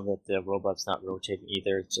passes now that the robot's not rotating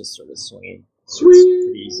either. It's just sort of swinging. Sweet. It's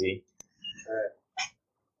pretty easy.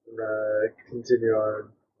 I'm gonna continue on,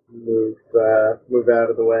 move out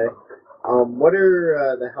of the way. What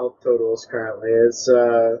are the health totals currently? Is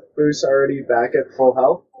Foos already back at full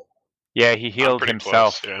health? Yeah, he I'm healed pretty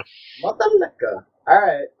himself. Close, yeah. Motherfucker.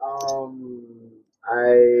 Alright,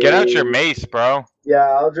 I... Get out your mace, bro. Yeah,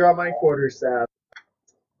 I'll draw my quarterstaff.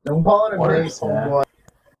 Don't call it a mace, Quarterstaff. homeboy.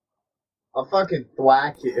 I'll fucking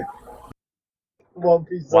thwack you. Won't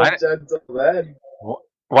be so What? gentle then.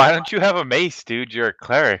 Why don't you have a mace, dude? You're a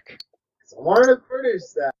cleric. I wanted to finish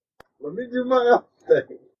that. Let me do my own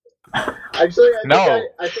thing. Actually,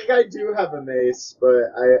 I think I do have a mace, but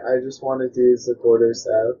I just wanted to use the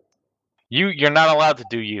quarterstaff. You're not allowed to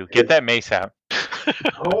do you. Get that mace out. I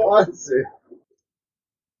don't want to.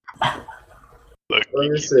 Look, Let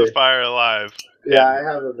you me keep see. the fire alive. Yeah, I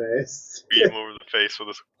have a mace. Beat him over the face with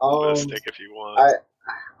a stick if you want.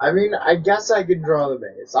 I mean, I guess I can draw the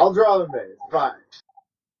mace. I'll draw the mace. Fine.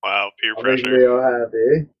 Wow, peer I'll make pressure. Leo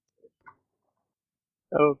happy.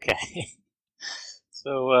 Okay.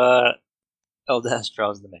 So, Eldas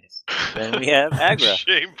draws the mace. Then we have Agra.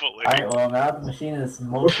 Shamefully. Alright, well, now the machine is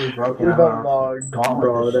mostly broken. We've I'm gonna unlocked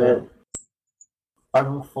gauntlet this Rhoda. shit. If I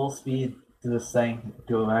move full speed to this thing,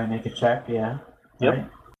 do I make a check? Yeah. Yep. Right?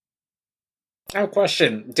 I have a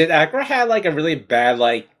question. Did Agra have like a really bad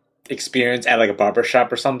experience at like a barber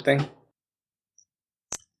shop or something?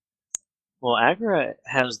 Well, Agra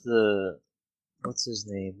has the... What's his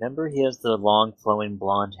name? Remember he has the long flowing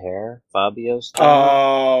blonde hair? Fabio style?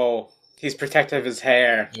 Oh, he's protective of his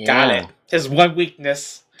hair. Got Yeah. it. His one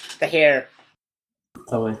weakness, the hair.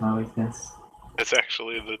 It's always my weakness. It's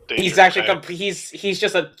actually the danger. He's actually tag. he's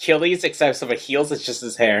just Achilles, except for the heels, it's just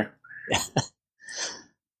his hair.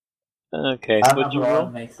 Okay, I so don't what'd you know if roll?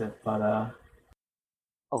 Ron makes it, but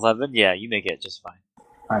 11? Yeah, you make it just fine.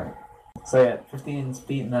 alright. So yeah, 15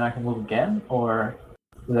 feet and then I can move again, or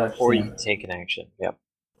is that Or you just can take an action. Yep.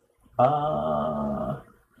 I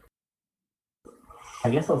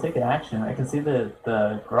guess I'll take an action. I can see the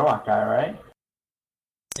Growak guy, right?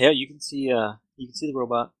 Yeah, you can see the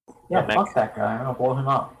robot. Yeah, Mech. fuck that guy. I'm gonna blow him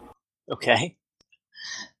up. Okay.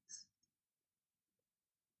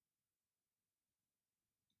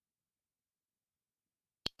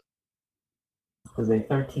 Does a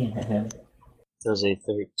 13 hit him? Does a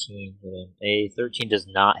 13 hit him? A 13 does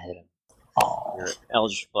not hit him. Oh. Your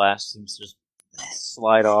Eldritch Blast seems to just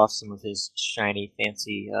slide off some of his shiny,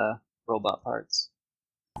 fancy robot parts.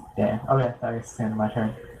 Yeah, okay, that is the end of my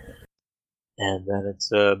turn. And then it's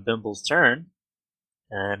Bimble's turn.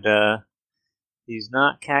 And he's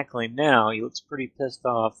not cackling now. He looks pretty pissed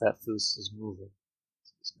off that Foos is moving.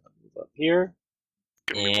 So he's going to move up here.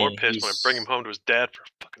 Gonna be more and pissed when I he's- bring him home to his dad for a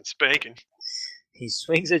fucking spanking. He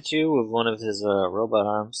swings at you with one of his robot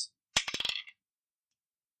arms.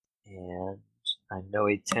 And I know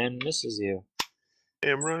a 10 misses you.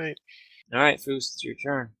 Damn right. Alright, Foos, it's your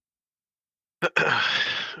turn.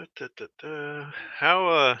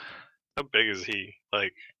 How big is he?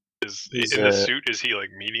 Like, He's, in the suit? Is he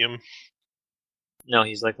like medium? No,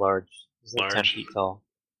 he's like large. He's like 10 Large. feet tall.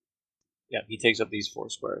 Yeah, he takes up these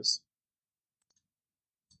 4 squares.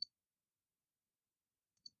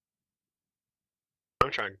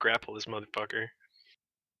 I'm trying to grapple this motherfucker.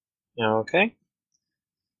 Okay.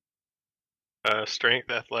 Strength,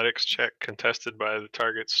 athletics check contested by the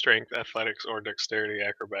target's strength, athletics, or dexterity,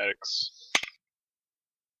 acrobatics.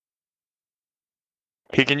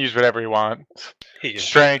 He can use whatever he wants. He can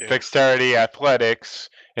Strength, do. dexterity, athletics,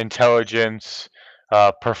 intelligence,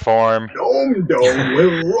 perform. Dome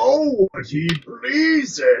will roll what he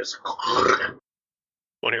pleases.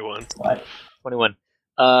 21. What? 21.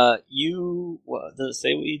 What, does it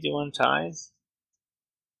say what you do on ties?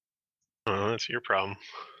 Oh, that's your problem.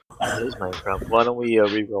 That is my problem. Why don't we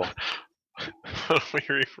reroll? We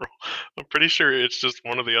reroll. I'm pretty sure it's just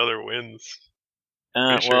one of the other wins.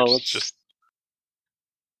 Pretty sure Well, it's let's just.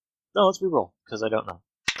 No, let's reroll because I don't know.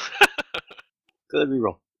 Good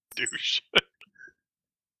reroll. Douche.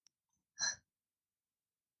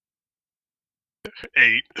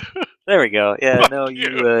 8. There we go. Yeah, Fuck no,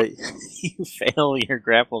 you. you fail your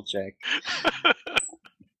grapple check.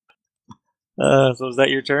 So is that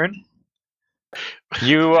your turn?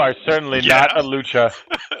 You are certainly Yeah. not a lucha.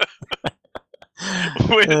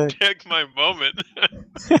 Way to take my moment.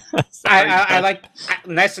 Sorry, I like.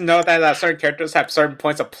 Nice to know that certain characters have certain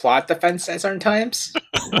points of plot defense at certain times.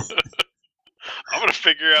 I'm gonna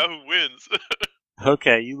figure out who wins.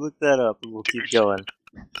 Okay, you look that up and we'll keep Douche. going.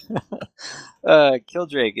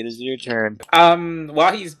 Killdrake, it is your turn.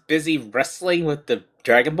 While he's busy wrestling with the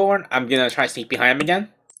Dragonborn, I'm gonna try to sneak behind him again.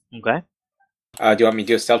 Okay. Do you want me to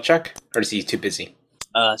do a stealth check, or is he too busy?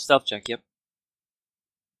 Stealth check, yep.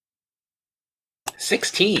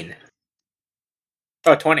 16.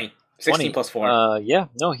 Oh, 20. 16 20. plus 4. Yeah,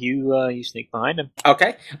 no, you sneak behind him.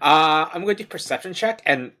 Okay. I'm going to do perception check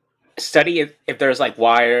and study if there's like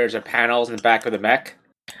wires or panels in the back of the mech,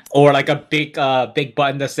 or like a big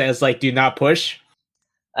button that says like "Do not push."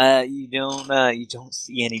 You don't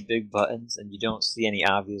see any big buttons, and you don't see any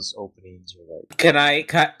obvious openings or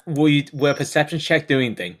like. Will a perception check do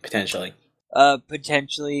anything potentially?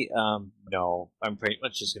 Potentially, no. I'm pretty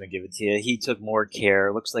much just gonna give it to you. He took more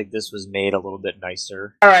care. Looks like this was made a little bit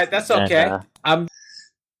nicer. All right, that's And, okay.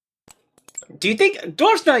 Do you think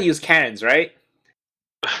dwarves not use cannons, right?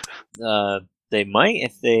 They might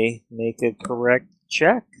if they make a correct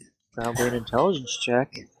check. Probably an intelligence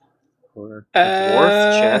check. Or a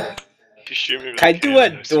dwarf check. If you shoot me with Can I a do a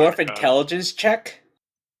cannon, I swear dwarf to God. intelligence check?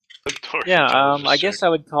 A dwarf Yeah, intelligence I guess check. I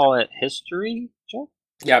would call it history check.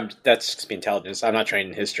 Yeah, that's just be intelligence. I'm not trained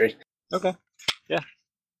in history. Okay.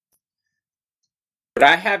 But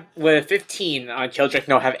I have with 15 on Killdrake.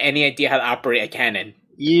 Don't have any idea how to operate a cannon.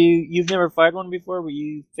 You've never fired one before, but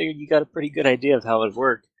you figured you got a pretty good idea of how it would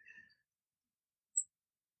work.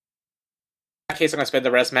 In that case, I'm gonna spend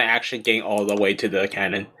the rest of my action getting all the way to the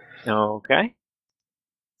cannon. Okay.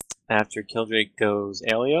 After Killdrake goes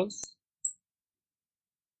Elios.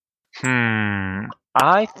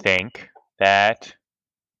 I think that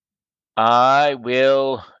I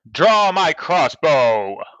will draw my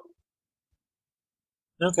crossbow.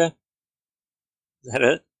 Okay. Is that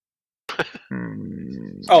it?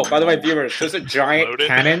 Oh, by the way, viewers, there's a giant Loaded.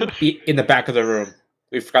 cannon in the back of the room.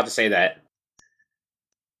 We forgot to say that.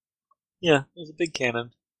 Yeah, there's a big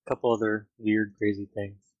cannon. A couple other weird, crazy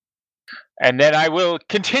things. And then I will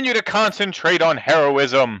continue to concentrate on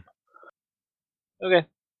heroism. Okay.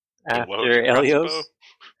 You After load your Elios. crossbow?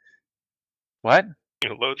 What?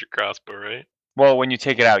 You load your crossbow, right? Well, when you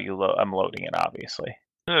take it out, I'm loading it, obviously.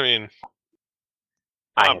 I mean,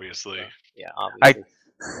 I have- obviously. Yeah, obviously.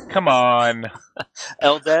 Come on.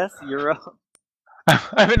 Eldeath, you're up.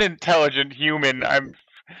 I'm an intelligent human. I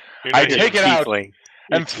You're take it out Tiefling.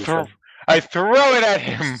 and You're I throw it at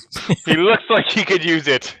him. He looks like he could use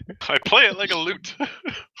it. I play it like a lute.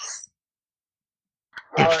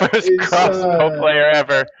 First crossbow player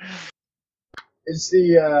ever. Is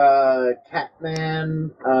the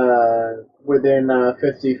Catman within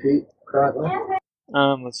 50 feet currently?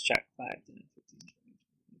 Let's check. 5, 10, 15,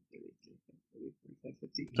 20, 30, 40, 45,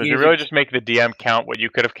 50. Did you really just make the DM count what you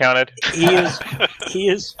could have counted? He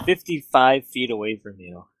is 55 feet away from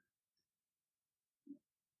you.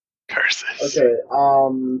 Curses. Okay,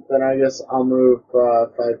 then I guess I'll move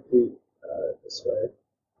 5 feet this way.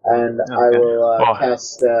 And I Okay. will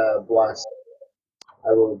cast Bless.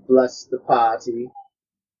 I will bless the party.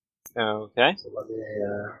 Okay. So let me,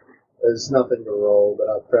 there's nothing to roll, but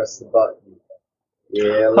I'll press the button.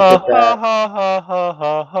 Yeah, look at that.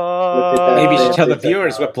 Look at that. Maybe you should tell the fancy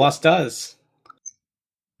viewers what technology. Bless does.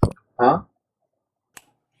 Huh?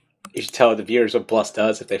 You should tell the viewers what Bless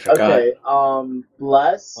does if they forgot. Okay,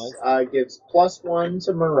 Bless gives +1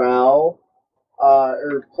 to morale,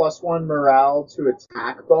 or +1 morale to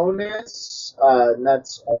attack bonus, and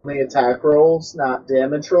that's only attack rolls, not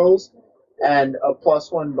damage rolls, and a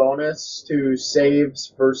 +1 bonus to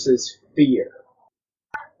saves versus fear.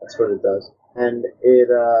 That's what it does. And it,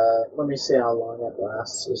 let me see how long it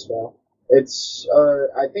lasts as well. It's,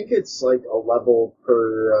 I think it's like a level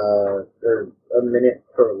per, or a minute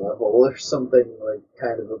per level, or something like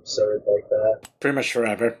kind of absurd like that. Pretty much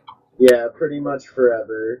forever. Yeah, pretty much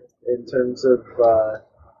forever, in terms of,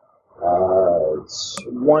 it's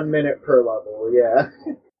 1 minute per level, yeah.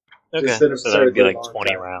 Okay. Just an So that would be absurdly like long 20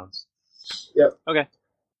 time. rounds. Yep. Okay.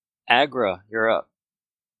 Agra, you're up.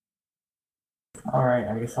 Alright,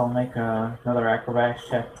 I guess I'll make another acrobatics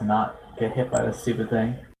check to not get hit by this stupid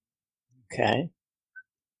thing. Okay.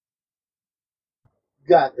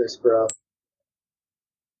 Got this, bro.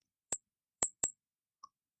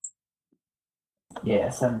 Yeah,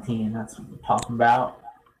 17, that's what we're talking about.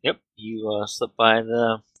 Yep. You slip by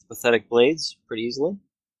the pathetic blades pretty easily.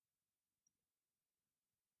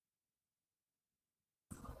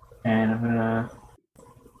 And I'm gonna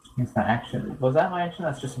use my action. Was that my action?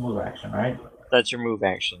 That's just a move action, right? That's your move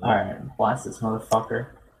action. Alright, blast this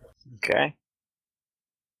motherfucker. Okay.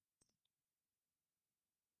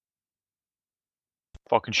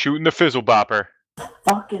 Fucking shooting the fizzle bopper.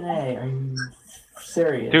 Fucking A, are you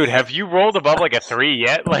serious? Dude, have you rolled above like a 3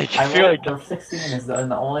 yet? Like, I I feel rolled like the 16 is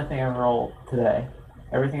the only thing I've rolled today.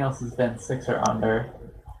 Everything else has been 6 or under.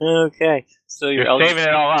 Okay. So you're saving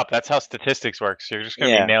it all up. That's how statistics works. You're just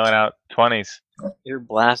gonna Yeah. be nailing out 20s. Your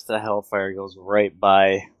blast of hellfire goes right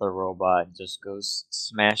by the robot and just goes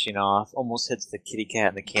smashing off. Almost hits the kitty cat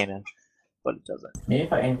in the cannon, but it doesn't. Maybe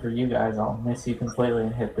if I aim for you guys, I'll miss you completely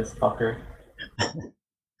and hit this fucker.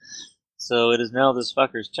 So it is now this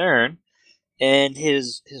fucker's turn, and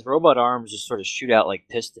his robot arms just sort of shoot out like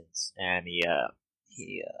pistons, and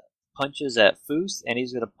he punches at Foos, and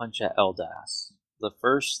he's gonna punch at Eldas. The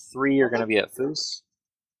first 3 are gonna be at Foos.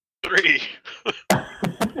 3.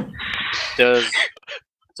 Does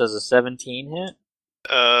a 17 hit?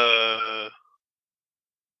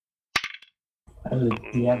 How does the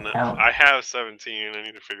DM count? I have 17. I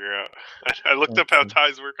need to figure out. I looked up how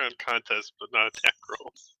ties work on contests, but not attack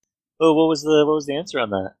rolls. Oh, what was the answer on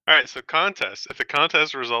that? All right, so contest. If the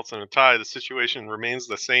contest results in a tie, the situation remains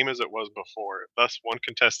the same as it was before. Thus, one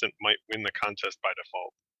contestant might win the contest by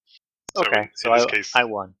default. Okay, so in this case, I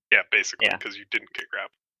won. Yeah, basically, Yeah. because you didn't get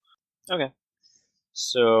grappled. Okay.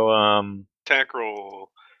 So, Attack roll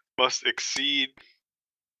must exceed.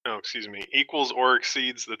 No, excuse me. Equals or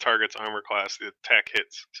exceeds the target's armor class. The attack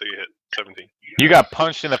hits, so you hit 17. You got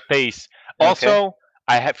punched in the face. Okay. Also,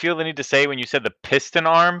 I feel the need to say when you said the piston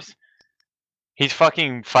arms, he's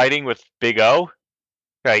fucking fighting with Big O.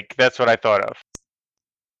 Like that's what I thought of.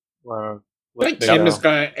 well, I think what's Tim the- is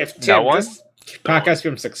gonna. If No Tim, one? this podcast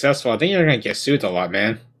becomes successful, I think you're gonna get sued a lot,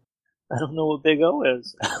 man. I don't know what Big O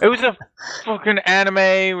is. It was a fucking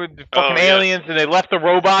anime with the fucking yes. aliens, and they left the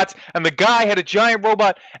robots, and the guy had a giant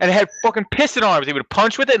robot, and it had fucking piston arms. He would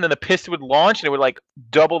punch with it, and then the piston would launch, and it would like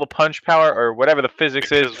double the punch power or whatever the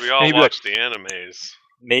physics is. Because we all and he'd be like, watched the animes.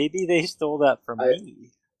 Maybe they stole that from me.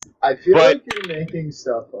 I feel But- like you're making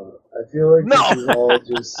stuff up. I feel like No!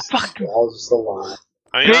 this is all just a lie.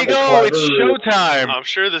 I mean, Big I'm O, it's clever. showtime. I'm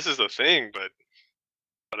sure this is a thing, but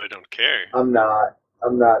I don't care. I'm not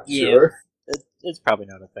Yeah. sure. It's probably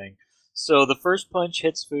not a thing. So the first punch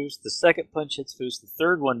hits Foos, the second punch hits Foos, the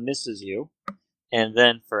third one misses you, and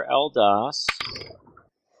then for Eldas,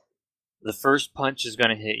 the first punch is going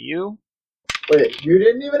to hit you. Wait, you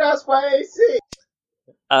didn't even ask my AC.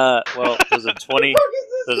 Well, does a What 20 the fuck is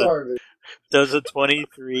this does a- garbage? does a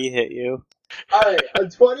 23 hit you? Alright, a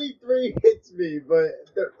 23 hits me, but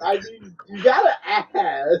I mean, you gotta ask. All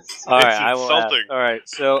right, It's I will ask. insulting. All right,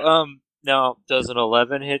 so now does an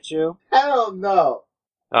 11 hit you? Hell no.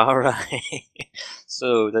 All right.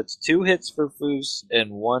 So that's 2 hits for Foos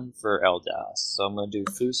and 1 for Eldas. So I'm gonna do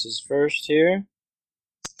Foos's first here.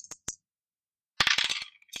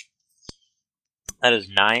 That is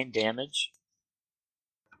 9 damage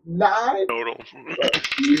 9? Total.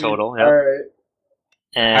 total. Yep. Alright.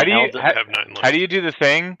 And How do you- Elda- I have 9 left. How do you do the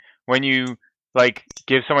thing when you like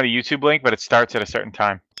give someone a YouTube link, but it starts at a certain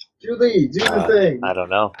time? Julie, do the thing. I don't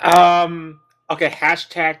know. Okay.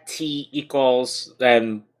 Hashtag T equals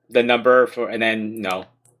then the number for, and then no.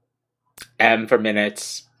 M for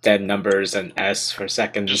minutes, then numbers, and S for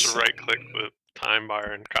seconds. Just right click the time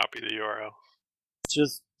bar and copy the URL.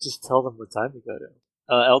 Just tell them what time to go to.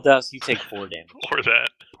 Eldas, you take 4 damage. Or that.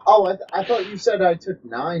 Oh, I thought you said I took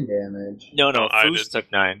 9 damage. No, No, I Foos did.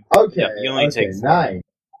 took 9. Okay, Yeah, you only okay, take 4. 9.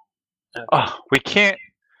 Oh, we can't.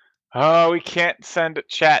 Oh, we can't send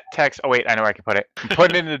chat text. Oh wait, I know where I can put it. I'm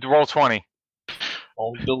putting it in the roll 20.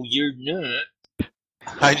 Although you're not.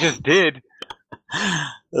 I just did.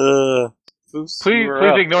 Foos, Please, you are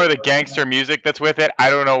please up. ignore the gangster music that's with it. I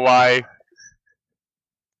don't know why.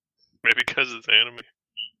 Maybe because it's anime.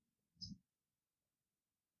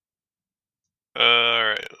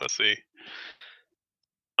 Alright, let's see.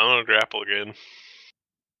 I'm gonna grapple again.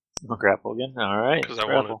 We'll grapple again. All right. 'Cause I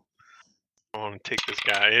grapple. I want to take this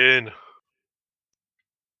guy in.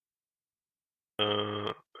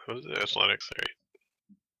 Who's the athletics? Sorry.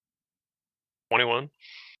 21.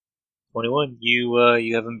 21. You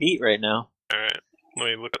have him beat right now. Alright. Let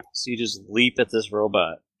me look So you just leap at this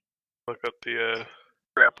robot. up the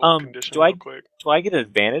grapple condition do I- real quick. Do I get an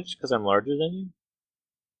advantage because I'm larger than you?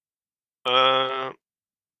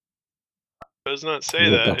 Does not say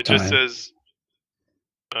Look that. up It just time. says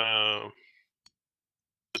the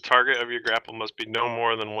target of your grapple must be no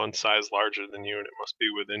more than one size larger than you, and it must be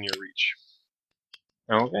within your reach.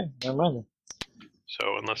 Okay, never mind then.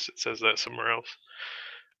 So unless it says that somewhere else.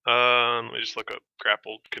 Let me just look up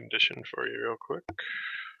grappled condition for you real quick.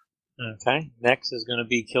 Okay, next is going to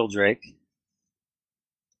be Killdrake.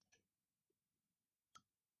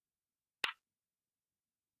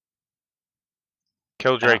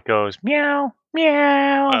 Killdrake goes meow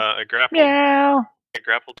meow A grappled meow. a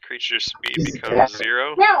grappled creature's speed He's a becomes cat.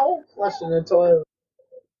 0. Meow! Flushing the toilet.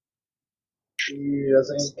 He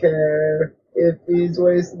doesn't care if he's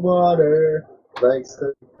wasting water. Likes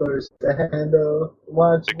to push the handle.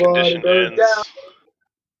 Watch The water condition go ends down.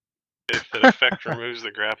 if an effect removes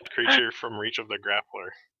the grappled creature from reach of the grappler.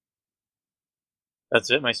 That's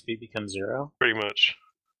it. My speed becomes 0. Pretty much.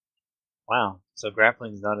 Wow. So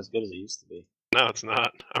grappling is not as good as it used to be. No, it's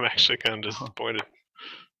not. I'm actually kind of disappointed.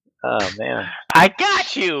 Oh man. I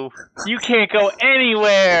got you. You can't go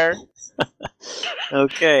anywhere.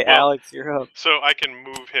 Okay, Well- Alex, you're up. So I can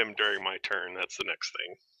move him during my turn. That's the next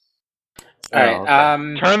thing. All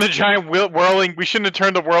right. Turn the giant whirling. We shouldn't have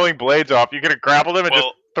turned the whirling blades off. You could have grappled him and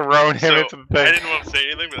Well, just thrown him so into the I thing. didn't want to say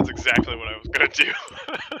anything, but that's exactly what I was gonna do.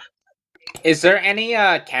 Is there any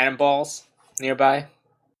cannonballs nearby.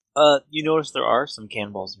 You notice there are some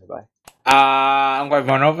cannonballs nearby. I'm going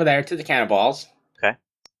to run over there to the cannonballs. Okay.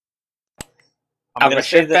 I'm going to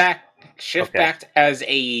shift back Okay. as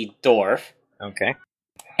a dwarf, Okay.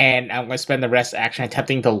 and I'm going to spend the rest of the action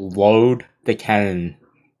attempting to load the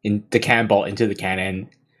cannonball into the cannon,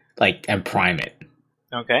 and prime it.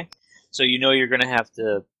 Okay. So you know you're going to have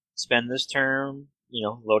to spend this turn,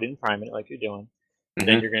 loading and priming it like you're doing.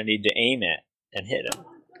 Then you're going to need to aim it and hit it.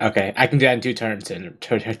 Okay, I can do that in 2 turns.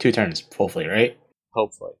 Two turns, hopefully, right?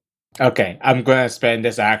 Hopefully. Okay, I'm going to spend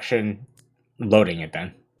this action loading it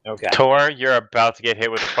then. Okay. Tor, you're about to get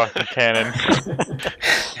hit with a fucking cannon.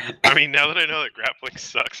 I mean, now that I know that grappling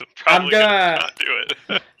sucks, I'm probably gonna not do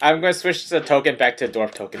it. I'm going to switch the token back to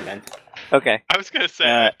dwarf token then. Okay. I was gonna say,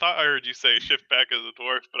 I thought I heard you say shift back as a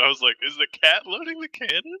dwarf, but I was like, is the cat loading the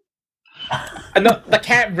cannon? No, the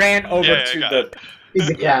cat ran over to the... He's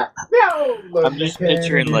a cat. No, I'm just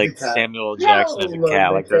picturing Samuel Jackson as a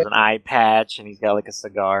cat. Like there's an eye patch and he's got a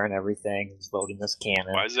cigar and everything. He's loading this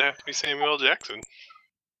cannon. Why does it have to be Samuel Jackson?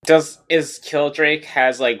 Is Killdrake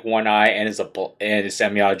has one eye and is a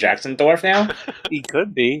Samuel Jackson dwarf now? He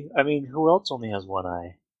could be. I mean, who else only has one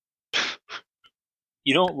eye?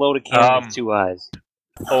 You don't load a cannon with 2 eyes.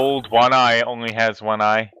 Old One Eye only has 1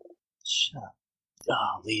 eye. Shut up.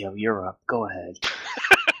 Oh, Leo, you're up. Go ahead.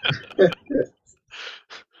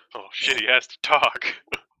 Oh shit, he has to talk.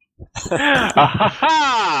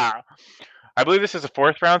 I believe this is the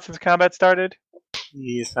 4th round since combat started.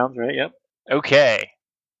 Yeah, sounds right, yep. Okay.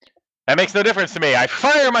 That makes no difference to me. I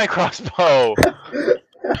fire my crossbow!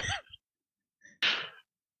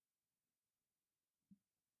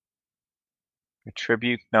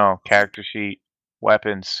 Attribute? No. Character sheet.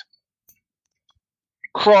 Weapons.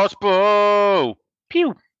 Crossbow!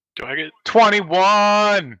 Pew! Do I get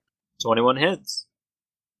 21! 21 hits.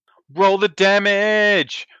 Roll the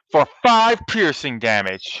damage for 5 piercing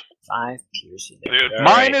damage. 5 piercing Dude, damage.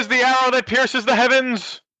 Mine is the arrow that pierces the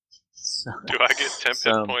heavens! do I get 10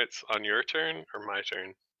 hit points on your turn or my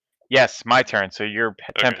turn? Yes, my turn. So your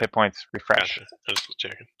 10 Okay. hit points refresh. Gotcha. I was just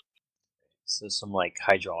checking. So some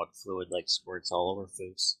hydraulic fluid squirts all over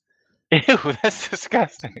Foos. Ew, that's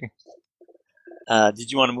disgusting.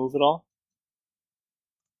 Did you want to move at all?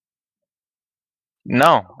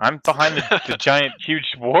 No, I'm behind the giant,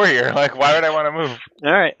 huge warrior. Why would I want to move?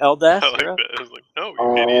 All right, Eldath, I like you're up. that. I was like, no,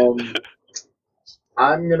 you idiot.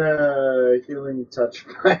 I'm gonna healing touch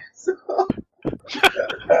myself.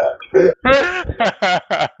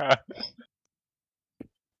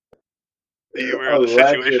 The where the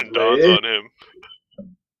situation dawns on him.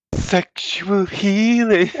 Sexual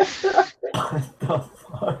healing. What the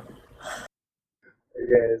fuck?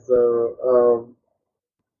 Okay, so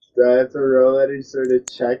do I have to roll any sort of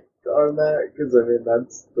check on that? Because I mean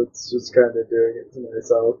that's just kind of doing it to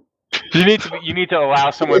myself. You need to allow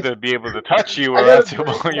someone to be able to touch you, or I else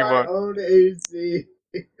gotta break you my won't. own AC.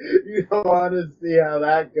 You don't want to see how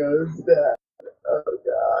that goes down. Oh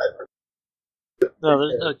god. No,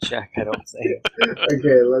 there's no check, I don't think.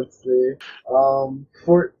 Okay, let's see.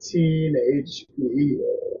 14 HP.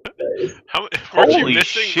 Okay. How weren't Holy you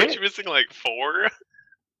missing? shit. Weren't you missing 4?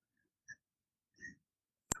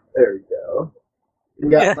 There we go. You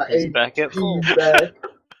got Yeah, my he's back at full. HP back.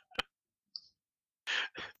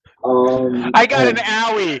 I got an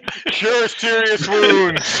owie. Cure serious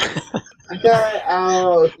wounds. I got it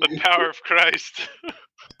out. The power of Christ.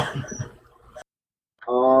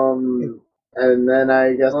 And then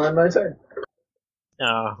I guess I'll end my turn.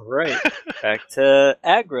 All right, back to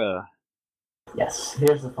Agra. Yes,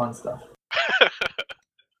 here's the fun stuff.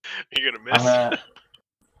 You're gonna I'm miss. gonna.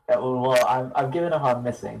 I've given up on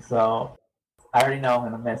missing, so I already know I'm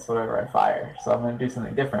gonna miss whatever I fire. So I'm gonna do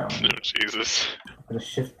something different. Oh, Jesus. I'm gonna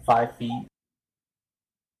shift 5 feet.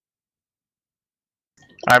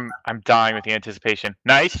 I'm dying with the anticipation.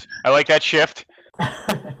 Nice. I like that shift.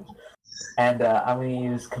 And I'm going to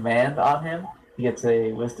use command on him. He gets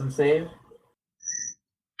a wisdom save.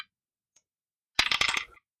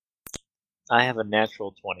 I have a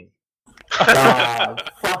natural 20. God,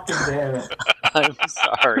 fucking damn it. I'm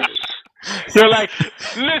sorry. You're like,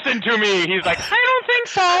 listen to me. He's like, I don't think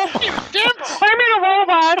so. You damn, I'm in a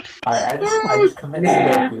robot. Alright, I just commit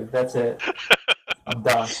Sudoku. That's it. I'm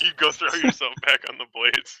done. You go throw yourself back on the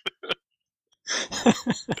blades.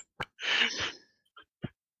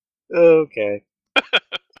 Okay.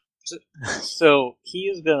 So he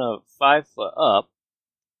is gonna 5 foot up.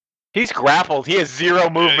 He's grappled. He has 0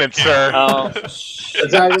 movement, sir.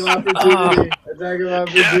 Attack of opportunity. Attack of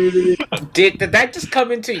opportunity. Did that just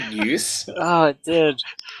come into use? Oh, it did.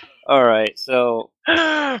 All right, so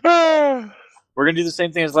We're gonna do the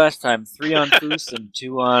same thing as last time. 3 on Foos and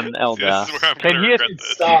 2 on See, this Eldas. is where I'm Can gonna he- regret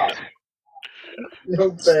this. Stop.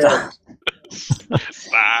 No fair.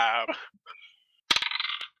 Stop.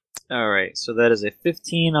 Alright, so that is a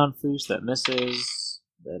 15 on Foos that misses.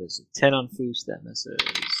 That is a 10 on Foos that misses.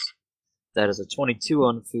 That is a 22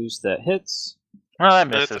 on Foos that hits. Well, that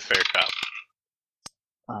That's a misses. fair cop.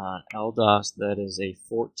 On Eldas, that is a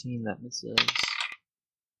 14 that misses.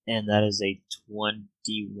 And that is a 21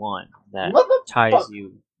 that ties Motherfucker.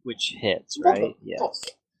 you, which hits, right? Yes.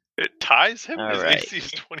 It ties him? His Alright. AC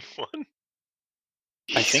is 21?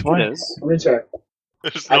 I think What? it is. Let me check.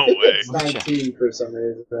 There's I no think way. it's 19 for some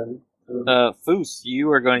reason. Foos,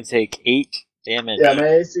 you are going to take 8 damage. Yeah, my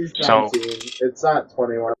AC is 19. So- It's not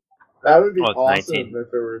 21. That would be Oh, it's awesome 19. if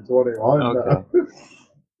it were 21. Okay. though.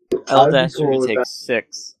 Eldas, cool you're going with to take that.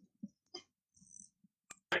 6.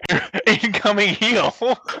 Incoming heal.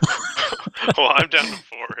 Well, I'm down to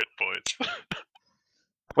 4 hit points.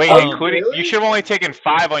 Wait, Oh, including really? you should have only taken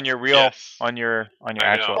 5 on your real Yes. on your I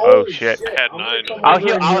actual. know. Oh Holy shit! I had I'm gonna 9. come I'll over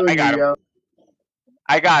heal- and I you, got him. yo.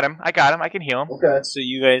 I got him. I can heal him. Okay. So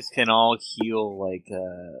you guys can all heal like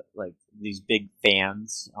these big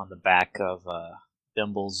fans on the back of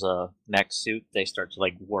Bimble's mech suit. They start to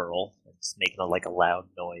like whirl. It's making like a loud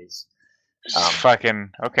noise.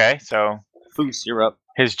 Fucking okay. So Foos, you're up.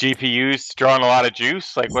 his GPU's drawing a lot of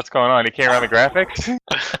juice. Like what's going on? He can't run the graphics.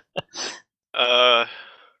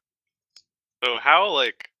 So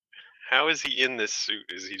how is he in this suit?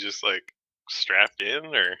 Is he just like strapped in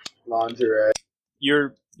or? Lingerie.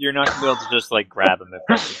 You're not gonna be able to just like grab him if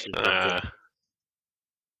that's what you're thinking.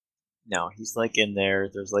 No, he's like in there.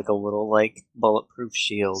 There's like a little like bulletproof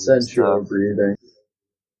shield and Sensual stuff. breathing.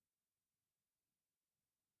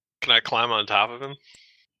 Can I climb on top of him?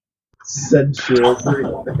 Sensual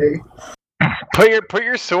breathing. Put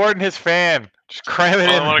your sword in his fan. Just cram it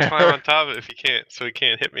Well, in I want to there. climb on top of it if he can't, so he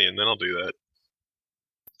can't hit me, and then I'll do that.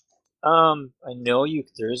 I know you.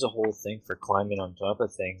 There is a whole thing for climbing on top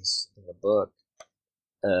of things in the book.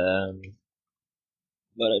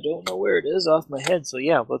 But I don't know where it is off my head. So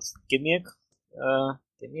yeah, let's give me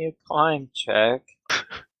a climb check.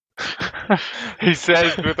 He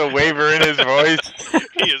says with a waver in his voice.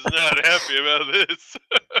 He is not happy about this.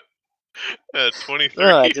 23.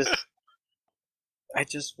 No, I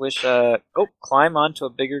just wish. Climb onto a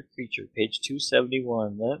bigger creature. Page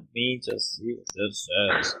 271. Let me just see what this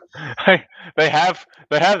says. They have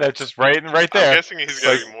that just right I'm there. guessing he's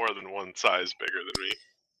got to be more than one size bigger than me.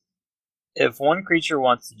 If one creature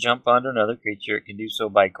wants to jump onto another creature, it can do so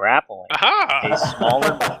by grappling. Aha! A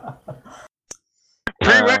smaller.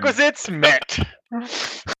 Prerequisites met.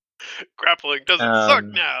 Grappling doesn't suck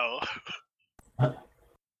Um, now.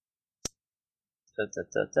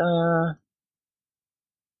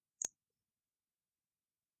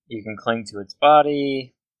 You can cling to its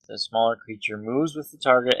body. The smaller creature moves with the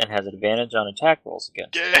target and has advantage on attack rolls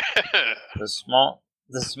against it. Yeah.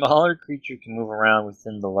 The smaller creature can move around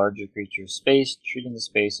within the larger creature's space, treating the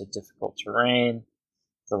space as difficult terrain.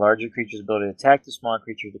 The larger creature's ability to attack the smaller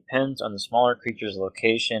creature depends on the smaller creature's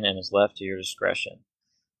location and is left to your discretion.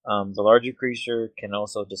 The larger creature can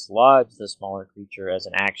also dislodge the smaller creature as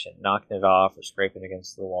an action, knocking it off or scraping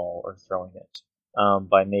against the wall or throwing it,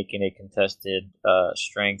 by making a contested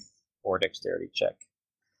strength or dexterity check.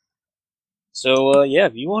 So, yeah,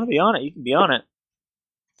 if you want to be on it, you can be on it.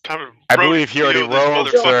 Time to I road believe he already kill this rolled,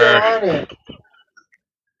 motherfucker. sir. on it.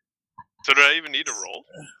 So did I even need to roll?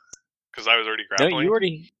 Because I was already No, grappling.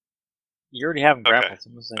 you already have him Okay. grappled. So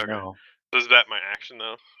I'm going to say Okay. no. So is that my action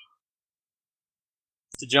though?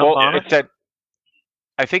 To jump Well, on it it? said.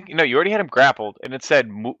 I think no, you already had him grappled, and it said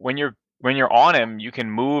when you're on him, you can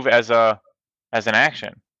move as an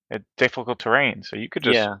action. It's difficult terrain, so you could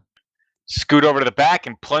just Yeah. scoot over to the back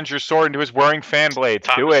and plunge your sword into his whirring fan blades.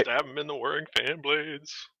 Time Do to it. stab him in the whirring fan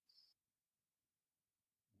blades.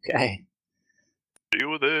 Okay.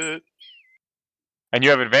 Deal with it. And you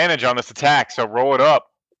have advantage on this attack, so roll it up.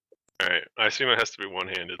 Alright, I assume it has to be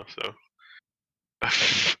one-handed, so...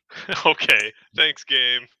 Okay, thanks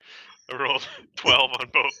game. I rolled 12 on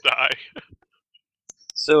both die.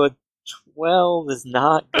 So a 12 is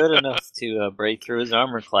not good enough to break through his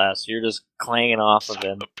armor class. You're just clanging off of Son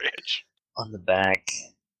him of a bitch. on the back.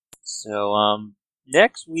 So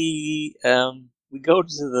next we go to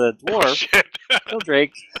the dwarf, Shit.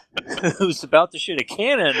 Eldrake, who's about to shoot a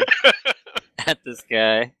cannon at this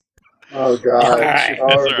guy. Oh god. Alright. Oh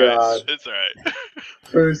It's god. alright. It's alright.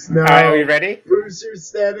 Bruce, no. Alright, are we ready? Bruce, you're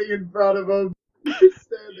standing in front of him. You're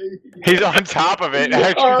standing. He's on top of it, Oh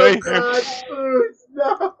actually. god, Bruce,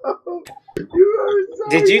 no. You are so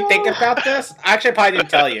Did you young. think about this? Actually, I probably didn't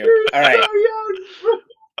tell you. You're Alright. so young.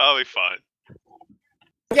 I'll be fine.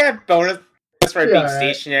 get bonus for being Yeah,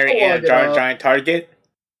 stationary I'll and log it up. giant target?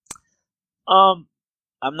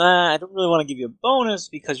 I'm not. I don't really want to give you a bonus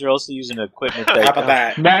because you're also using equipment that. How about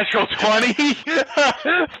that? Natural 20.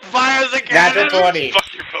 Fires again. Natural 20.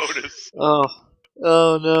 Fuck your bonus.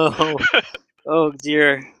 Oh no! Oh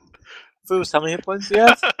dear. Foos, how many hit points do you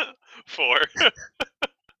have? 4.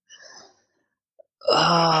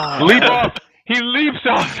 Leap off. He leaps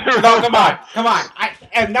off. The No, come on, robot. come on.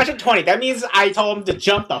 And natural 20. That means I told him to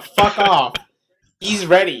jump the fuck off. He's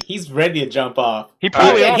ready. He's ready to jump off. He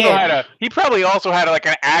probably Get also him. had a. He probably also had like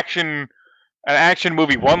an action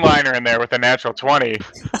movie one-liner in there with a natural 20.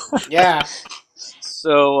 Yeah.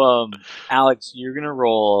 So, Alex, you're gonna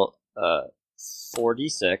roll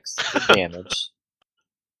 46 for damage.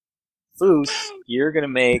 Foos, you're gonna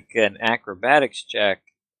make an acrobatics check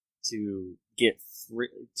to get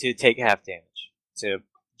to take half damage to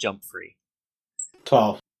jump free.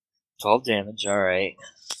 12. 12 damage. All right,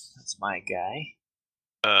 that's my guy.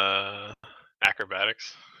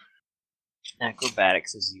 Acrobatics.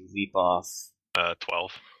 Acrobatics as you leap off.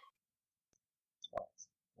 12.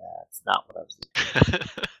 That's not what I was thinking.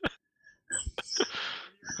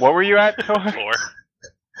 What were you at, Thor? 4.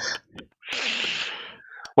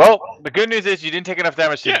 Well, the good news is you didn't take enough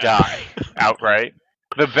damage to Yeah. die outright.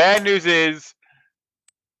 The bad news is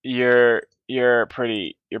you're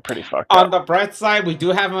pretty fucked On up. the bright side, we do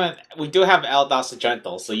have Eldas the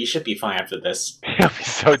Gentle, so you should be fine after this. He'll be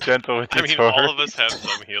so gentle with you, I mean, Thor. all of us have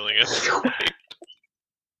some healing at this point.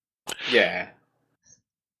 Yeah.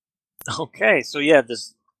 Okay, so yeah,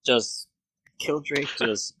 this just Killdrake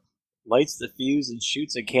just lights the fuse and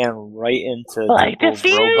shoots a cannon right into Temple's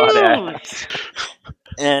robot ass.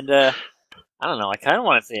 And I don't know. I kind of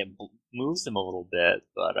want to say it moves him a little bit,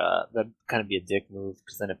 but that'd kind of be a dick move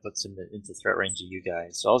because then it puts him into threat range of you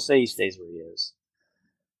guys. So I'll say he stays where he is.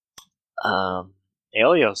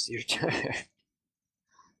 Aelios, your turn.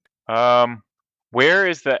 Where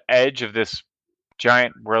is the edge of this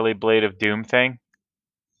giant whirly blade of doom thing?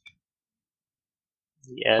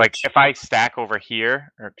 The edge. Like if I stack over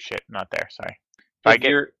here, or shit, not there. Sorry. If I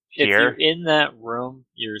get if here, you're in that room,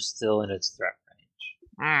 you're still in its threat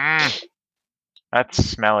range. That's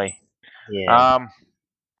smelly. Yeah.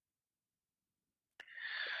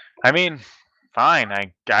 I mean, fine.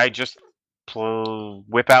 I just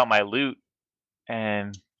whip out my loot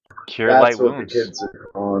and cure That's light what wounds. the kids are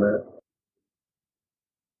calling it.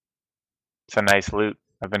 It's a nice loot.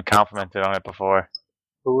 I've been complimented on it before.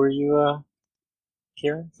 Who are you,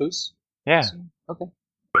 Kieran? Foos? Yeah. Okay.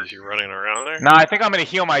 Was you running around there? No, I think I'm gonna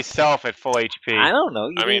heal myself at full HP. I don't know.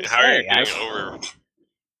 You I mean, didn't how are you say. getting over?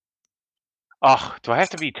 Oh, do I have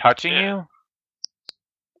to be touching Yeah.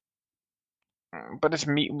 you? But it's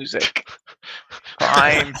music.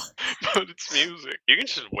 Fine. But it's music. You can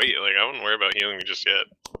just wait. Like, I wouldn't worry about healing me just yet.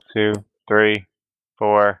 2, 3,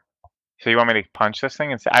 4. So you want me to punch this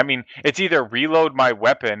thing? I mean, it's either reload my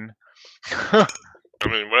weapon. I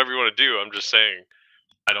mean, whatever you want to do. I'm just saying.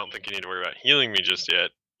 I don't think you need to worry about healing me just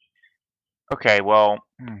yet. Okay, well,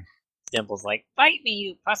 Dimple's like, bite me,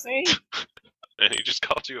 you pussy! And he just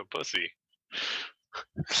called you a pussy.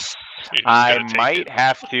 You just I gotta take might it.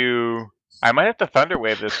 have to thunder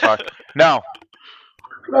wave this fuck. No,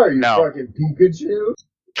 No, you No. fucking Pikachu.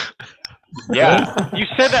 yeah. You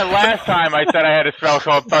said that last time I said I had a spell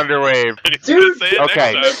called thunder wave. And he's Dude, gonna say it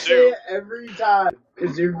okay. You next say time too. it every time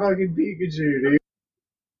because you're fucking Pikachu, dude.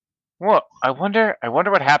 Well, I wonder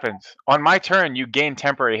what happens. On my turn, you gain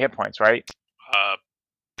temporary hit points, right?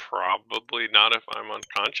 Probably not if I'm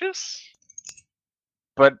unconscious.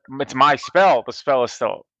 But it's my spell. The spell is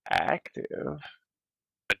still active.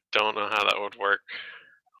 I don't know how that would work.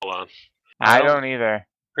 Hold on. I don't either.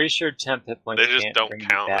 Pretty sure temp hit points They just can't don't bring you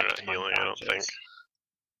count. They're back not from healing, I don't think. unconscious.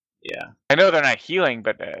 Yeah. I know they're not healing,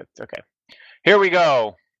 but it's okay. Here we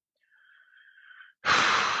go.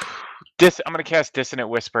 I'm gonna cast Dissonant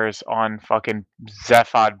Whispers on fucking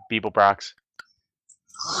Zephod Beeblebrox.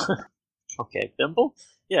 Okay, Dimple?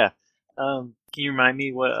 Yeah. Can you remind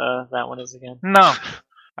me what that one is again? No,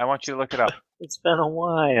 I want you to look it up. It's been a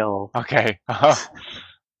while. Okay.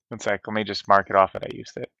 1 sec. Let me just mark it off that I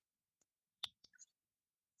used it.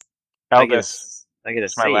 I get Eldest. a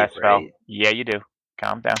It's my save, last spell. right? Yeah, you do.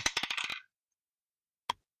 Calm down.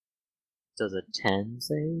 Does a 10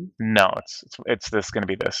 save? No, it's this gonna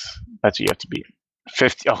be this. That's what you have to beat.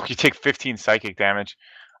 50. Oh, you take 15 psychic damage.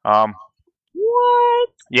 What?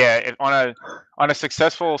 Yeah, on a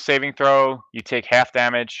successful saving throw, you take half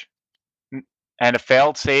damage, and a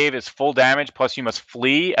failed save is full damage. Plus, you must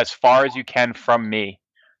flee as far as you can from me.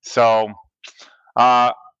 So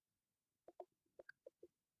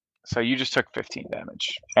So you just took 15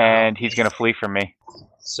 damage, and he's gonna flee from me.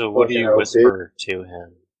 So what do Okay, you okay. whisper to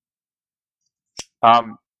him?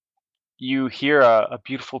 You hear a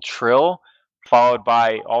beautiful trill, followed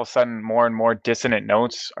by all of a sudden more and more dissonant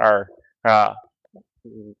notes are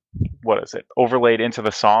overlaid into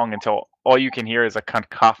the song until all you can hear is a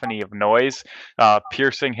cacophony of noise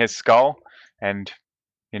piercing his skull, and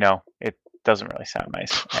it doesn't really sound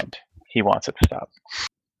nice, and he wants it to stop.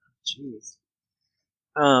 Jeez.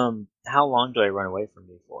 How long do I run away from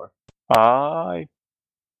you for? I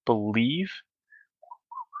believe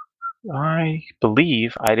I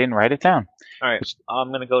didn't write it down. All right,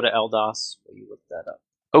 I'm gonna go to Eldos. Will you look that up?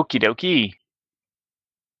 Okie dokie.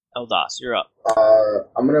 Eldos, you're up.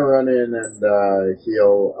 I'm gonna run in and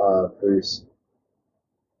heal Foos.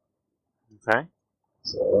 Okay.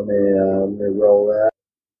 So let me roll that.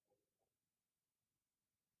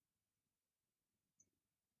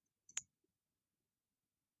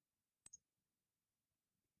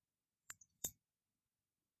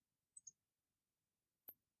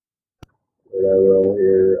 What did I roll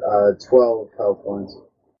here? 12 health points.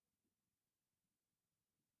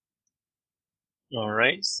 All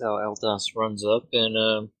right. So Eldos runs up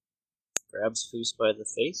and grabs Foos by the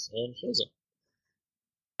face and heals him.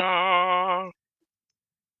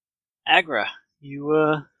 Agra, you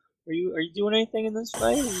are you doing anything in this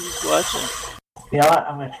fight? Or are you just watching? You know what?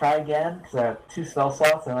 I'm gonna try again because I have 2 spell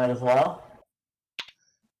slots. I might as well.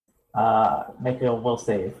 Make a will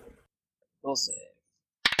save. We'll save.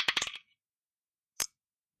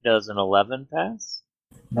 Does an 11 pass?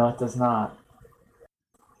 No, it does not.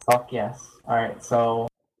 Fuck yes. Alright, so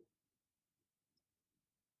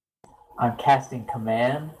I'm casting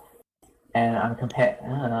command, and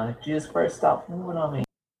I'm Jesus Christ, stop moving on me.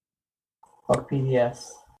 Fuck PDS.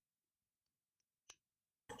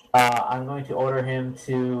 I'm going to order him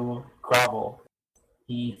to grovel.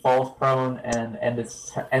 He falls prone and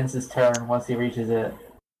ends his turn once he reaches it.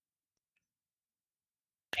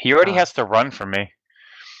 He already has to run from me.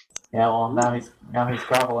 Yeah, well now he's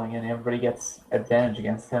groveling and everybody gets advantage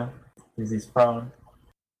against him because he's prone.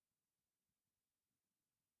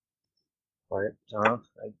 Alright,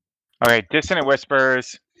 Okay, dissonant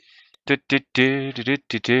whispers. Do.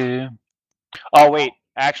 Oh wait,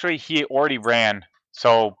 actually he already ran.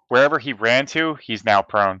 So wherever he ran to, he's now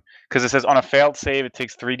prone. Because it says on a failed save, it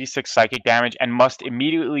takes 3d6 psychic damage and must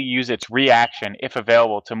immediately use its reaction, if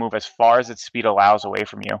available, to move as far as its speed allows away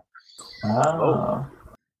from you. Oh.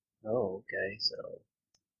 Oh, okay, so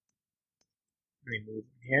remove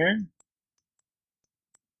him here.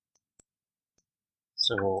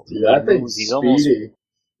 So That thing's speedy.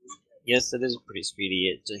 Yes, it is pretty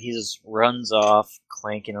speedy. He just runs off,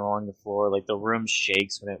 clanking along the floor, like the room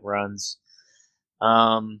shakes when it runs.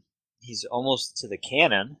 He's almost to the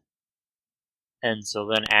cannon, and so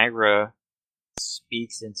then Agra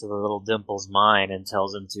speaks into the little Dimple's mind and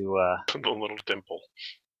tells him to The little dimple.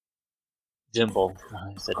 Dimple.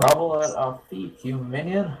 I said Grovel at our feet, you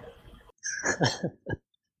minion.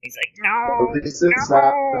 He's like, no. At least it's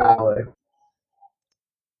not valid.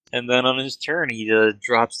 And then on his turn, he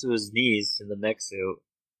drops to his knees in the mech suit.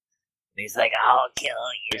 And he's like, I'll kill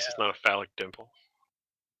you. This is not a phallic dimple.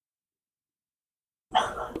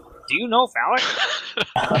 Do you know phallic?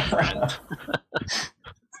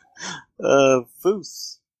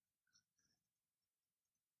 Foos.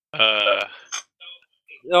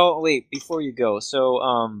 Oh, wait, before you go. So,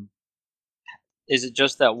 is it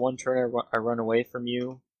just that one turn I run away from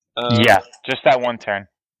you? Yeah, just that one turn.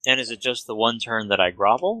 And is it just the one turn that I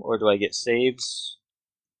grovel, or do I get saves?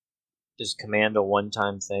 Just command a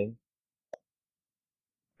one-time thing?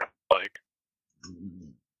 Like,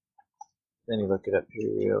 Let me look it up here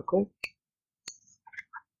real quick.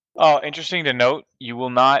 Oh, interesting to note, you will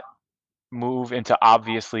not move into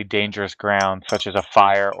obviously dangerous ground, such as a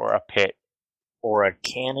fire or a pit. Or a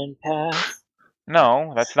cannon path?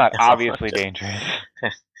 No, that's not obviously dangerous.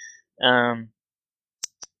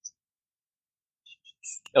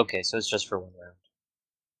 Okay, so it's just for one round.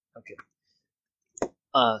 Okay.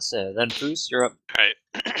 So then Foos, you're up. alright.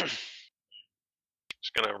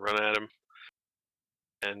 Just gonna run at him.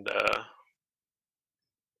 And,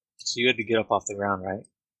 So you had to get up off the ground, right?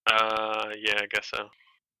 yeah, I guess so.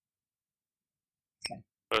 Okay.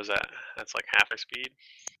 What was that? That's like half my speed.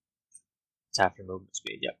 It's half your movement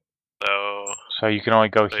speed, yep. So you can only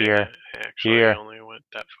go So here. yeah, actually, Here. I only went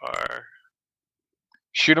that far.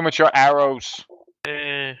 Shoot him with your arrows.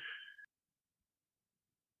 Eh.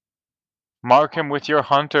 Mark him with your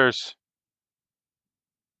hunters.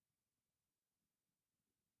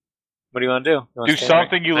 What do you want to do? You wanna Do stand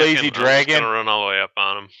something, you I'm lazy gonna- I'm just dragon. gonna run all the way up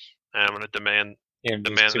on him. And I'm gonna demand there? Here,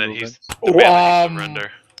 just demand two that movements. he's demand that he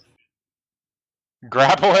surrender.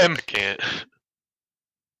 Grapple him. I can't.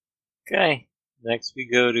 Okay. Next we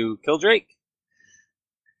go to Killdrake.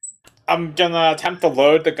 I'm gonna attempt to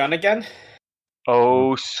load the gun again.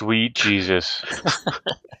 Oh, sweet Jesus.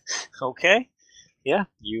 Okay. Yeah,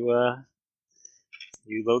 you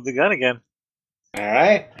load the gun again.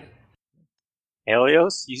 Alright.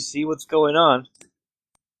 Helios, you see what's going on.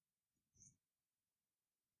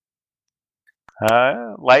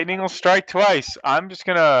 Lightning will strike twice. I'm just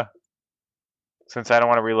gonna, since I don't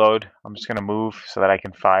want to reload, I'm just gonna move so that I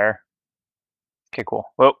can fire. Okay, cool.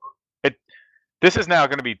 Well, this is now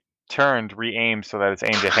gonna be turned, re-aimed so that it's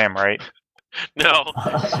aimed at him, right? No.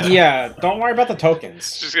 Yeah, don't worry about the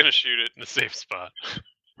tokens. Just gonna shoot it in the safe spot.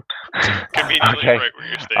 Conveniently Okay. right where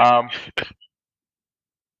you're staying.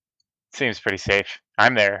 Seems pretty safe.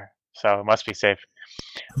 I'm there, so it must be safe.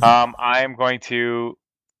 I am going to,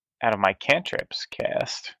 out of my cantrips,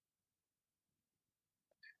 cast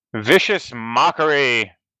Vicious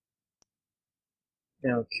Mockery.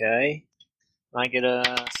 Okay. I get a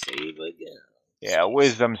save again. Yeah,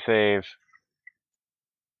 Wisdom save.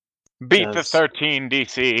 Beat the Does- 13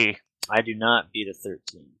 DC. I do not beat a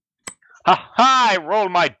 13. Ha ha! I roll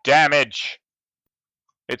my damage.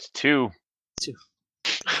 It's 2.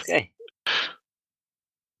 Okay.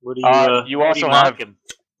 What do you? You what do also mock have- him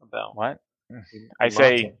about. What? You I mock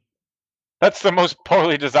say- him. That's the most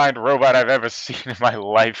poorly designed robot I've ever seen in my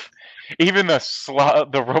life. Even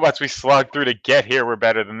the robots we slogged through to get here were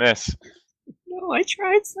better than this. No, I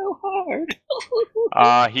tried so hard.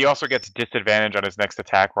 He also gets disadvantage on his next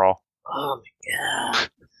attack roll. Oh my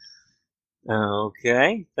god.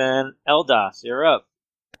 Okay, then Eldas, you're up.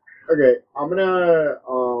 Okay, I'm gonna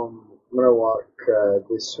walk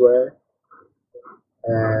this way,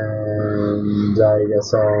 and I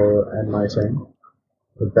guess I'll end my turn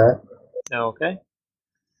with that. Okay.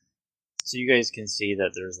 So you guys can see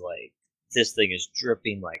that there's like this thing is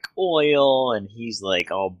dripping like oil, and he's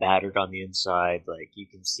like all battered on the inside. Like you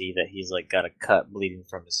can see that he's like got a cut bleeding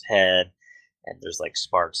from his head, and there's like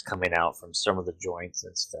sparks coming out from some of the joints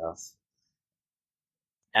and stuff.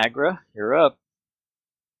 Agra, you're up.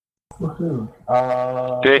 Woohoo.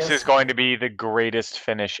 This Guess- is going to be the greatest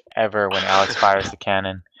finish ever when Alex fires the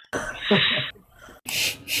cannon. I'm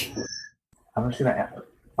just gonna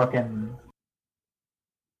fucking.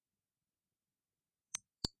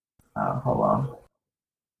 Hold on.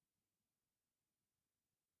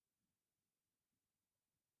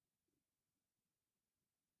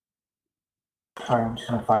 Sorry, I'm just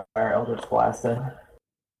gonna fire Eldritch Blast then.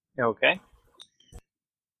 Okay.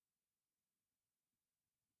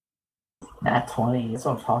 Nat 20, that's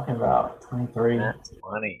what I'm talking about. 23. That's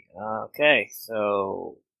 20. Okay,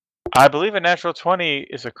 so I believe a natural 20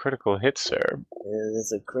 is a critical hit, sir.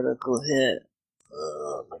 it's a critical hit.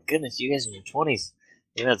 Oh my goodness, you guys in your 20s.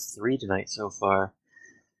 Yeah, that's 3 tonight so far.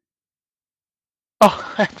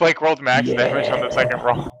 Oh, Blake rolled max damage on the Yeah. second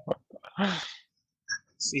roll.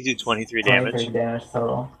 So you do 23 damage. 23 damage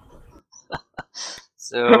total.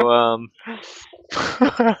 So,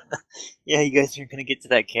 yeah, you guys are gonna get to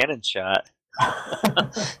that cannon shot.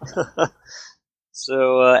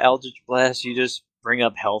 So, Eldritch Blast, you just bring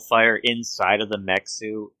up Hellfire inside of the mech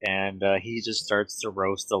suit, and he just starts to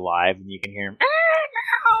roast alive, and you can hear him.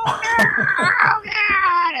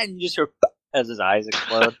 And you just hear as his eyes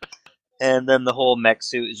explode, and then the whole mech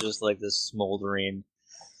suit is just like this smoldering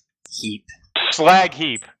heap. Slag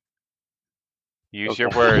heap. Use your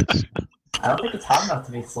Okay. words. I don't think it's hot enough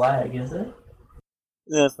to be slag, is it?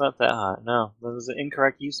 Yeah, it's not that hot. No, that was an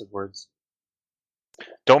incorrect use of words.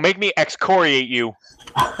 Don't make me excoriate you.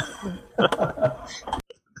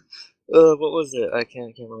 What was it? I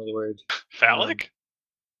can't remember the word. Phallic?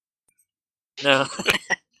 No.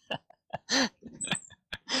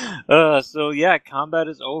 So yeah, combat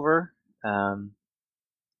is over.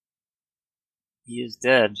 He is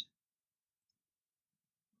dead.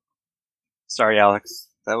 Sorry, Alex.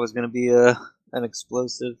 That was gonna be an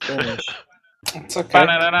explosive finish. It's okay.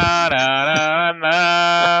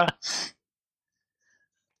 Ba-na-na-na-na-na.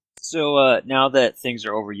 So now that things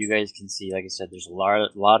are over, you guys can see, like I said, there's a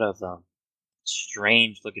lot of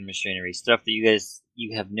strange looking machinery, stuff that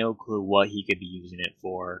you have no clue what he could be using it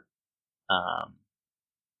for.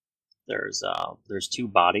 There's 2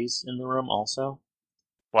 bodies in the room also.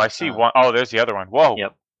 Well, I see one. Oh, there's the other one. Whoa.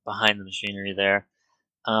 Yep, behind the machinery there.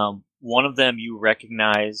 One of them you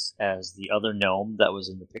recognize as the other gnome that was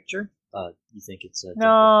in the picture. You think it's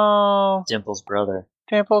No. Dimple's brother.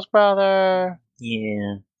 Temple's brother.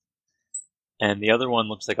 Yeah. And the other one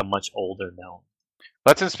looks like a much older gnome.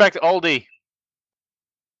 Let's inspect Oldie.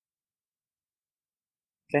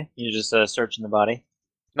 Okay, you're just searching the body.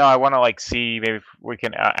 No, I want to see maybe if we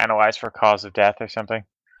can analyze for cause of death or something.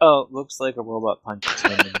 Oh, looks like a robot punches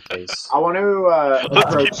him in the face. I want to Let's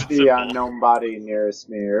approach keep it the simple. gnome body nearest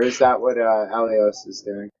me, or is that what Alios is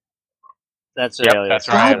doing? That's what Yep, Alias that's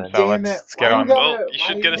is right. doing. So Damn let's it! get Why on. you Well, gotta, you why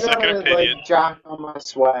should you get a second gotta, opinion. Like, jock on my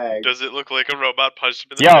swag? Does it look like a robot punched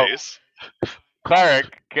him in the Yo. face?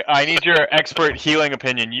 Cleric, I need your expert healing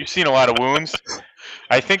opinion. You've seen a lot of wounds.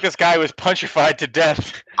 I think this guy was punchified to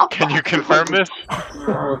death. Can you confirm this?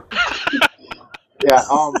 Yeah.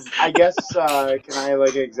 I guess. Can I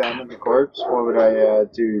examine the corpse? What would I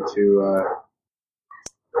do to?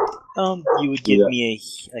 You would give me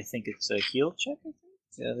I think it's a heal check. I think.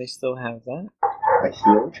 Yeah, they still have that. A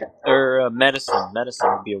heal check. Or medicine. Medicine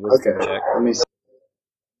would be a wisdom Okay. check. Let me see.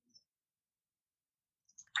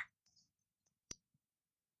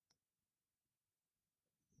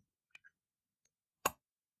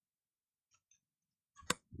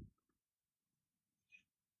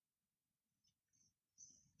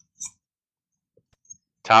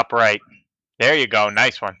 Top right. There you go.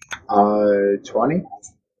 Nice one. 20.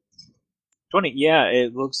 20. Yeah,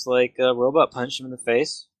 it looks like a robot punched him in the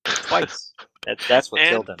face twice. That's what And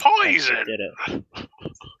killed him. poison! That's what did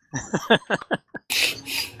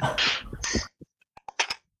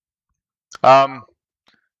it.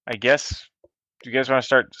 I guess. Do you guys want to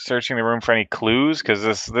start searching the room for any clues? Because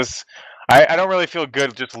I don't really feel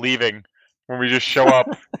good just leaving when we just show up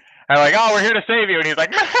and we're here to save you, and he's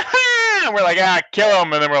like, and we're like, kill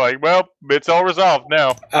him, and then we're like, well, it's all resolved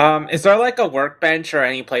now. Is there a workbench or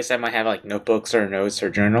any place that might have notebooks or notes or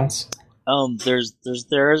journals?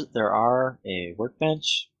 There are a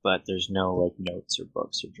workbench, but there's no notes or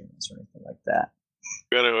books or journals or anything like that.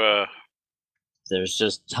 Gonna There's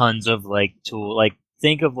just tons of tool.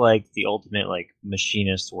 Think of the ultimate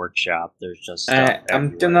machinist workshop. There's just stuff I'm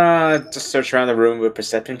everywhere. gonna just search around the room with a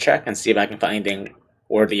perception check and see if I can find anything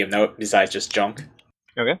worthy of note besides just junk.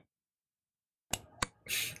 Okay.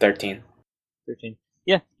 13. 13.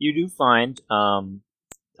 Yeah, you do find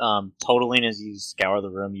totaling as you scour the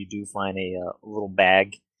room. You do find a little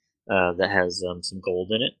bag that has some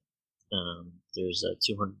gold in it. There's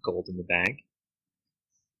 200 gold in the bag,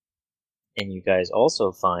 and you guys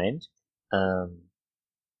also find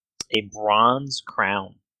a bronze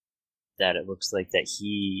crown that it looks like that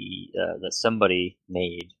that somebody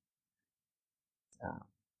made.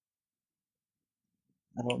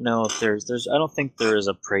 I don't know if there's I don't think there is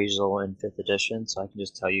appraisal in 5th edition, so I can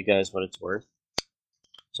just tell you guys what it's worth.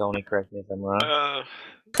 Tony, correct me if I'm wrong.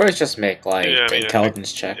 Probably just make Yeah, I mean,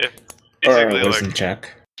 intelligence check if or a basically wisdom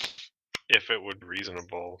check. if it would be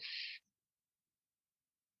reasonable.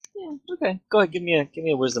 Yeah, okay. Go ahead, give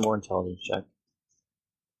me a wisdom or intelligence check.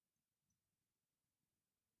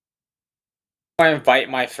 I invite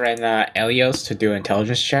my friend Elios to do an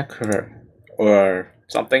intelligence check or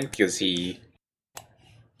something because he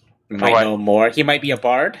might know more. He might be a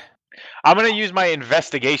bard. I'm gonna use my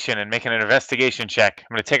investigation and make an investigation check.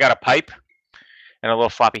 I'm gonna take out a pipe and a little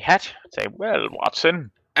floppy hat. Say, well,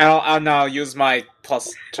 Watson. I'll use my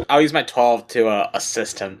plus. I'll use my 12 to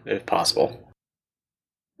assist him if possible.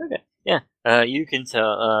 Okay. Yeah. You can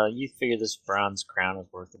tell. You figure this bronze crown is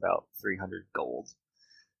worth about 300 gold.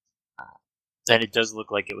 And it does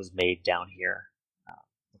look like it was made down here.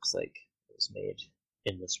 Looks like it was made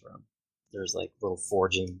in this room. There's little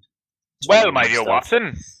forging. Well, my dear stuff.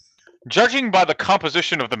 Watson, judging by the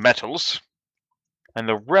composition of the metals and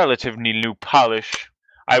the relatively new polish,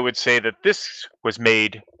 I would say that this was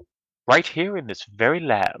made right here in this very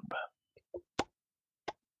lab.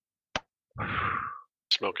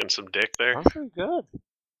 Smoking some dick there. That's pretty good.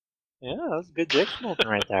 Yeah, that was good dick smoking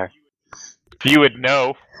right there. You would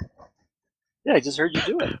know. Yeah, I just heard you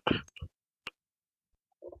do it.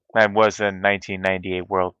 I was a 1998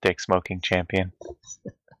 World Dick Smoking Champion.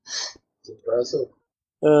 It's impressive.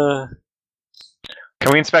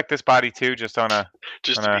 Can we inspect this body too, just on a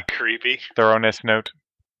Just to be creepy. thoroughness note?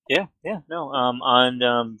 Yeah, no.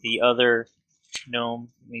 On the other gnome,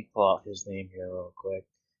 let me pull out his name here real quick.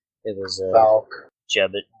 It was Falk.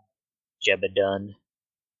 Jebedun.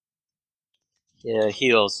 Yeah,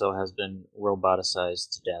 he also has been roboticized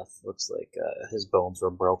to death. Looks like his bones were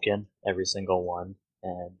broken, every single one,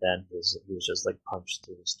 and then he was just punched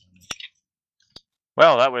through the stomach.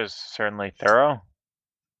 Well, that was certainly thorough.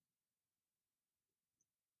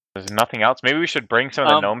 There's nothing else. Maybe we should bring some of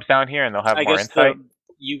the gnomes down here, and they'll have more insight.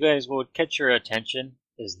 You guys, what would catch your attention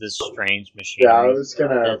is this strange machinery. Yeah, I was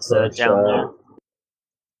gonna that's approach down there.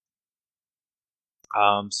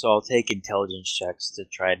 So I'll take intelligence checks to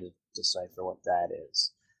try to decipher what that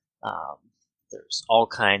is. There's all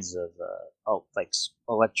kinds of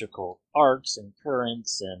electrical arcs and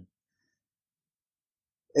currents, and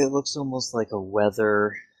It looks almost like a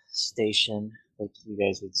weather station, like you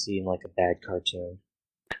guys would see in like a bad cartoon.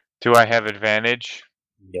 Do I have advantage?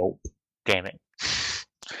 Nope. Damn it.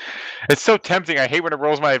 It's so tempting. I hate when it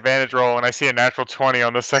rolls my advantage roll and I see a natural 20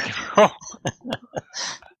 on the second roll.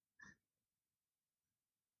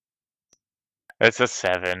 It's a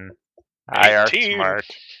 7. I are 18. smart.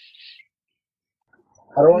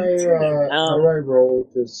 How do I roll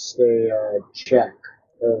to stay check?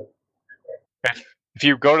 If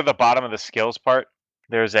you go to the bottom of the skills part,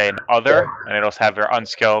 there's an other, and it'll have your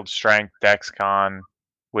unskilled, strength, dex, con,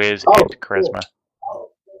 whiz, Oh, and charisma.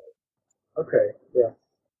 Cool. Okay, yeah.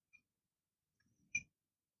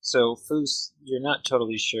 So, Foos, you're not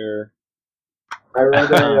totally sure. I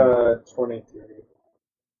rolled a 23.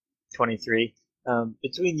 23.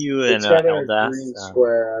 Between you and It's got a Eldath, green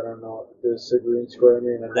square. I don't know. Does a green square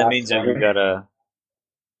mean a that nat means that 20? you got a.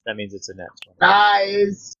 That means it's a net 20.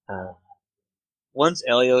 Nice! Once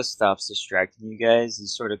Elios stops distracting you guys, you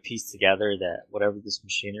sort of piece together that whatever this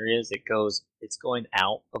machinery is, it's going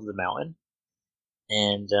out of the mountain,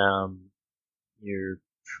 and you're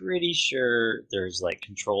pretty sure there's like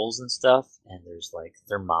controls and stuff, and there's like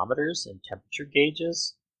thermometers and temperature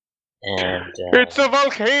gauges, and It's a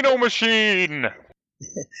volcano machine!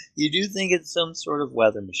 you do think it's some sort of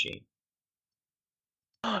weather machine.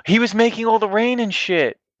 He was making all the rain and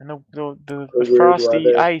shit, and the weird frosty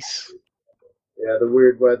weather. ice. Yeah, the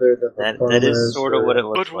weird weather that the That is farmers sort of were- what it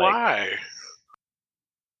looks But like. why?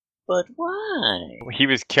 But why? He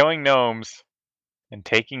was killing gnomes and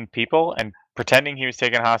taking people and pretending he was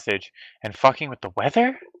taken hostage and fucking with the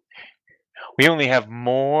weather? We only have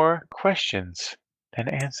more questions than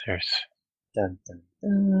answers. Dun, dun,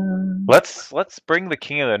 dun. Let's bring the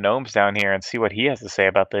king of the gnomes down here and see what he has to say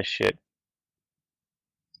about this shit.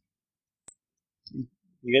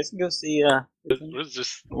 You guys can go see. What is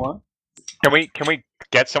this? What? Can we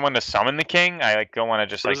get someone to summon the king? I don't want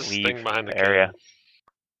to just What like is this leave thing behind the the area.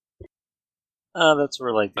 That's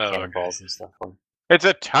where like the Oh, okay. cannonballs and stuff are. It's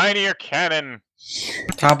a tinier cannon.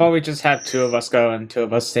 How about we just have 2 of us go and 2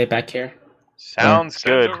 of us stay back here? Sounds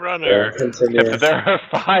Send good. a runner. Continue. If there are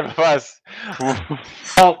 5 of us.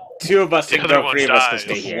 Oh, 2 of us The can other go, one 3 of us can dies.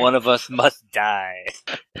 stay here. One of us must die.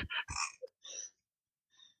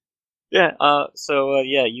 Yeah.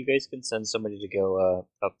 Yeah, you guys can send somebody to go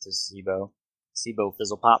up to Sibo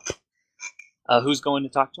Fizzlepop. Who's going to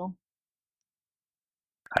talk to him?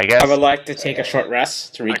 I guess. I would like to take a short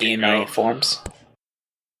rest to I can regain go. my forms.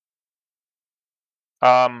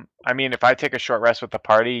 I mean, if I take a short rest with the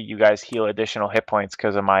party, you guys heal additional hit points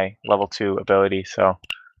because of my level 2 ability. So,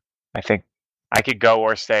 I think I could go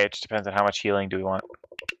or stay. It just depends on how much healing do we want.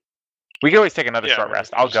 We can always take another Yeah, short we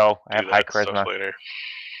rest. can I'll just go. I do have high that stuff charisma. later.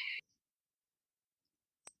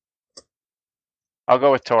 I'll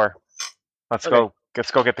go with Tor. Let's Okay. go.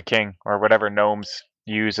 Let's go get the king or whatever gnomes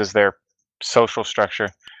use as their social structure.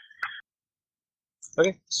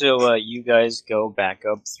 Okay. So you guys go back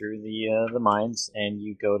up through the mines, and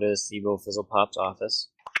you go to Sibo Fizzlepop's office,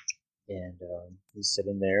 and he's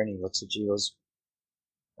sitting there, and he looks at you. And goes,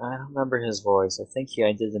 I don't remember his voice. I think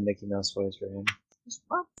I did the Mickey Mouse voice for him. He goes,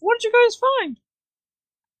 what did you guys find?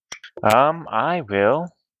 I will.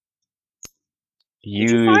 Did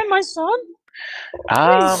you find my son?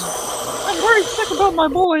 I'm worried sick about my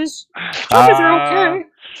boys. Tell me they're okay.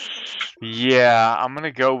 Yeah, I'm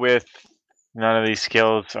gonna go with none of these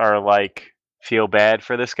skills are like feel bad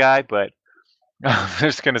for this guy, but I'm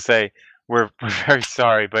just gonna say we're very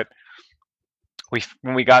sorry. But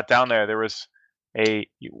when we got down there was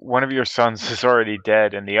one of your sons is already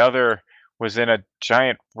dead, and the other was in a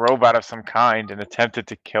giant robot of some kind and attempted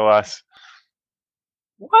to kill us.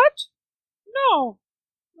 What? No,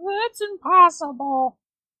 that's impossible.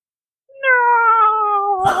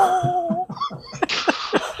 No.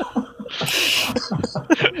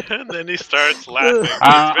 And then he starts laughing. He's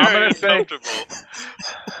I'm very gonna say- uncomfortable.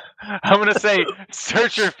 I'm gonna say,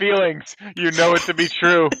 search your feelings. You know it to be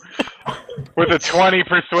true. With a 20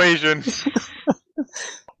 persuasion.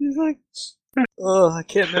 He's like, oh, I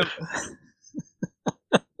can't remember.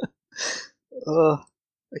 Oh,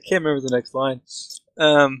 I can't remember the next line.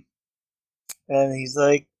 And he's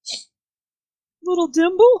like, little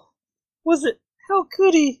Dimble? Was it? How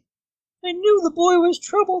could he? I knew the boy was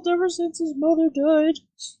troubled ever since his mother died.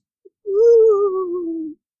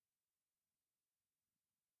 Ooh.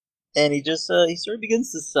 And he just, he sort of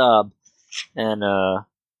begins to sob. And,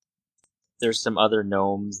 there's some other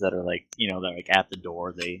gnomes that are like, they're like at the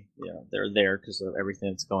door. They're there because of everything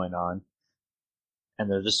that's going on. And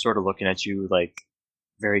they're just sort of looking at you like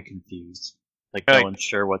very confused. Like no one's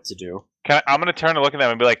sure what to do. I'm gonna turn and look at them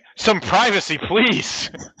and be like, some privacy, please!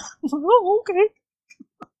 Oh, okay.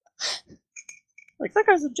 Like, that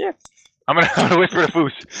guy's a dick. I'm gonna whisper to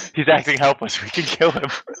Foos. He's acting helpless. We can kill him.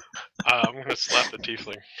 I'm gonna slap the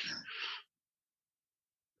tiefling.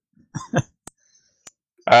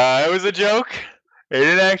 It was a joke. You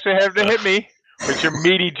didn't actually have to hit me with your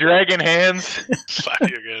meaty dragon hands. Slap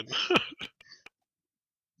you again.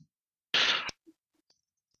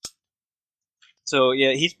 So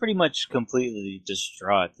yeah, he's pretty much completely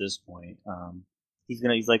distraught at this point. He's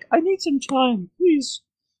like, I need some time, please,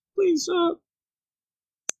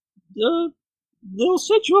 they'll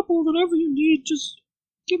set you up with whatever you need. Just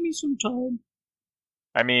give me some time.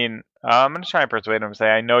 I mean, I'm gonna try and persuade him and say,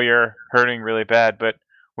 I know you're hurting really bad, but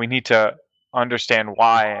we need to understand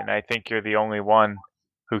why, and I think you're the only one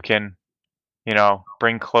who can,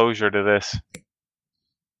 bring closure to this.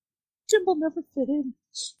 Dimble never fit in.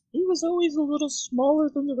 He was always a little smaller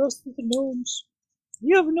than the rest of the gnomes.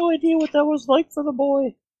 You have no idea what that was like for the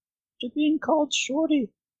boy, to being called Shorty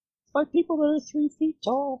by people that are 3 feet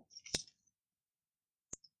tall.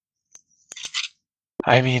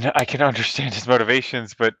 I mean, I can understand his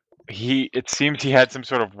motivations, but it seemed he had some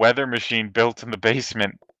sort of weather machine built in the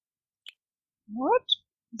basement. What?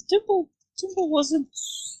 Dimple wasn't...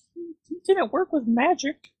 He didn't work with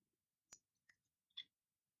magic.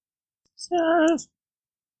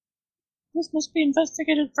 This must be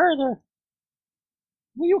investigated further.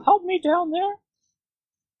 Will you help me down there?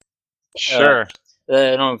 Sure. I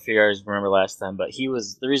don't know if you guys remember last time, but he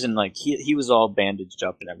was... The reason, he was all bandaged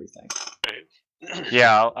up and everything.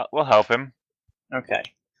 Yeah, we'll help him. Okay.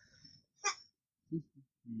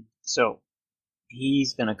 So,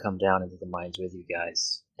 he's gonna come down into the mines with you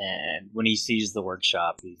guys, and when he sees the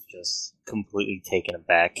workshop, he's just completely taken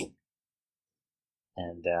aback.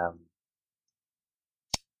 And,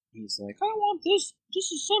 he's like, I want this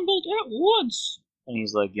disassembled at once! And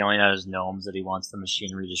he's like yelling at his gnomes that he wants the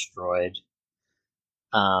machinery destroyed.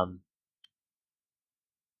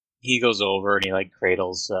 He goes over and he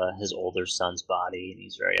cradles his older son's body, and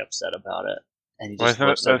he's very upset about it. And he just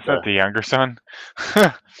That's not the younger son.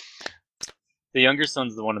 The younger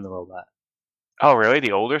son's the one in the robot. Oh, really?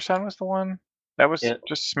 The older son was the one that was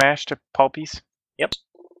just smashed to pulpies? Yep.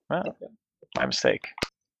 Oh, Yep. My mistake.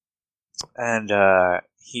 And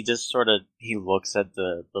he just he looks at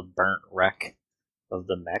the burnt wreck of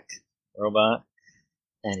the mech robot,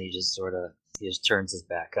 and he just turns his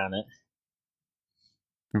back on it.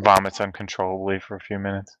 Vomits uncontrollably for a few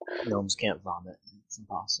minutes. Gnomes can't vomit. It's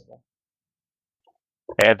impossible.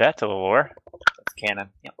 Add that to the lore. That's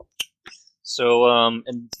canon. Yep. So,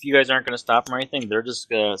 and if you guys aren't going to stop them or anything, they're just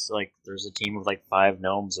going to, there's a team of 5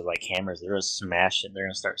 gnomes with hammers. They're going to smash it. They're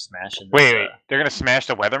going to start smashing this. Wait. They're going to smash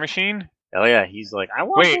the weather machine? Oh yeah, he's like, I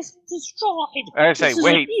want this destroyed. This is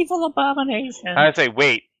an evil abomination. I'd say,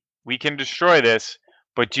 wait, we can destroy this,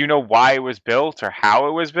 but do you know why it was built or how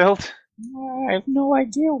it was built? I have no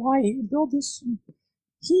idea why he built this.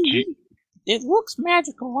 It looks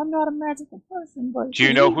magical. I'm not a magical person, but... Do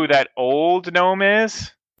you know who that old gnome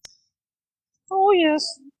is? Oh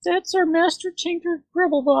yes, that's our master tinker,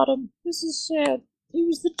 Gribblebottom. This is sad. He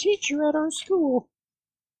was the teacher at our school.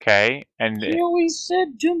 Okay, and... He always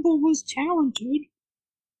said Dimble was talented.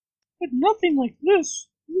 But nothing like this.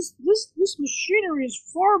 This machinery is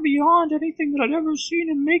far beyond anything that I'd ever seen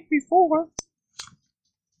him make before.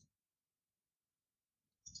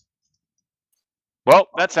 Well,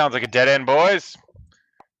 that sounds like a dead end, boys.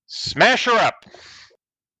 Smash her up.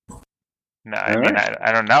 No, I mean,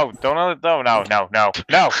 I don't know. No.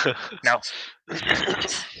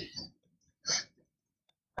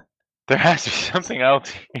 There has to be something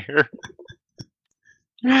else here.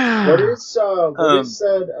 What is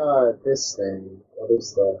this thing? What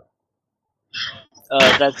is that?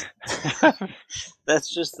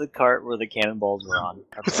 That's just the cart where the cannonballs were on.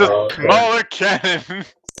 It's a smaller cannon.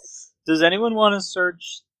 Does anyone want to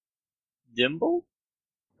search Dimble?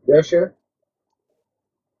 Yeah, sure.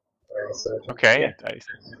 Okay, yeah.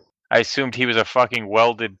 I assumed he was a fucking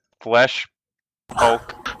welded flesh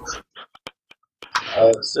Hulk.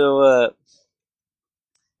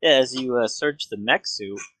 As you search the mech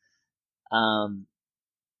suit,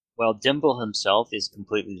 while Dimble himself is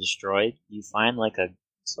completely destroyed, you find a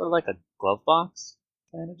glove box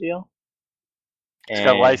kind of deal. It's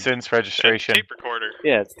got license, registration, tape recorder.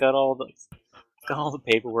 Yeah, it's got all the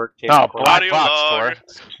paperwork. Black box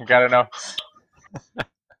store. You gotta know.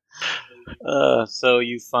 So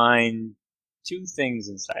you find 2 things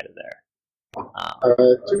inside of there.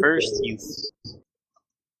 First,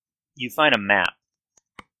 you find a map.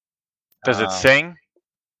 Does it sing?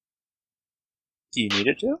 Do you need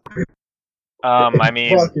it to? I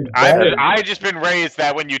mean, I've just been raised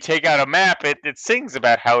that when you take out a map, it sings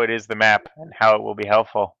about how it is the map and how it will be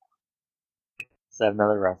helpful. that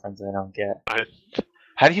another reference I don't get?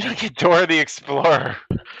 How do you not get Dora the Explorer?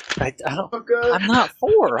 I don't. Okay. I'm not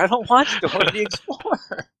 4. I don't watch Dora the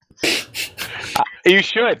Explorer. You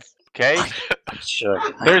should, okay? I should.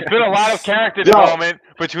 There's been a lot of character Yo. development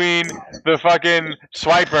between the fucking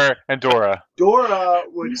Swiper and Dora. Dora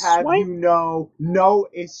would have Swipe. you know, no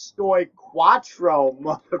estoy quattro,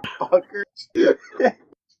 motherfucker.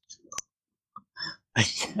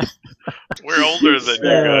 We're older than you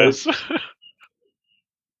Yeah. guys.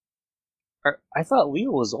 I thought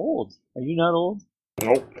Leo was old. Are you not old?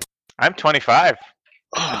 Nope. I'm 25.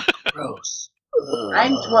 Oh, gross.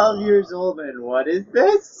 I'm 12 years old, and what is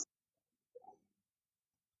this?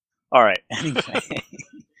 All right. Anyway,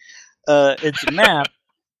 it's a map,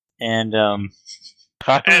 and On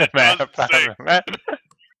the And map. doesn't On sing. the map.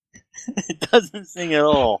 it doesn't sing at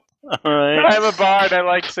all. All right. I'm a bard. I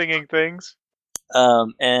like singing things.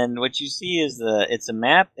 And what you see is it's a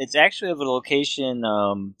map. It's actually of a location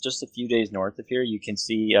just a few days north of here. You can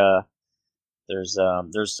see there's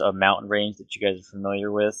a mountain range that you guys are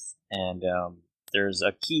familiar with, and there's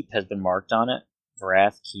a keep has been marked on it,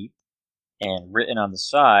 Varath Keep, and written on the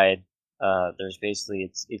side. There's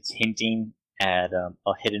basically it's hinting at a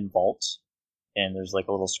hidden vault, and there's like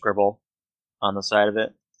a little scribble on the side of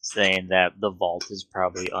it saying that the vault is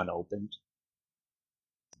probably unopened.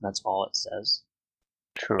 That's all it says.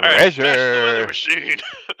 Alright, smash the weather Treasure. machine.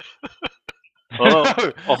 Oh,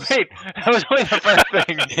 oh. Wait, that was only the first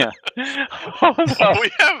thing. Yeah. Oh, no. Oh, we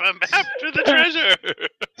have a map to the treasure.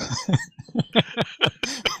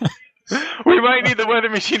 We might need the weather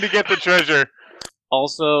machine to get the treasure.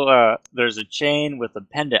 Also, there's a chain with a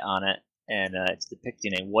pendant on it, and it's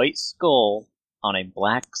depicting a white skull on a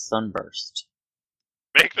black sunburst.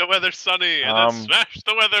 Make the weather sunny and then smash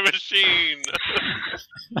the weather machine.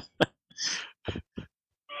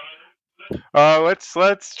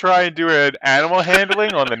 Let's try and do an animal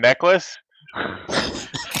handling on the necklace.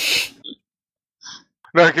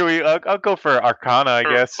 No, can we? I'll go for Arcana, I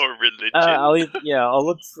guess. Or religion.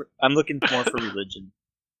 I'm looking more for religion.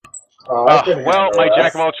 I can Well, handle my that.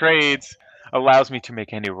 jack of all trades allows me to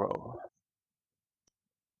make any roll.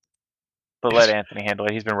 But let Anthony handle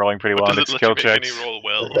it. He's been rolling pretty well on Does his it let skill you make checks. any roll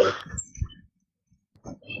well?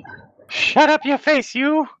 Okay. Shut up your face,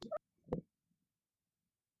 you!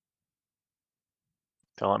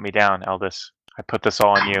 Don't let me down, Eldis. I put this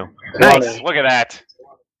all on you. Nice! 20. Look at that!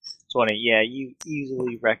 20. Yeah, you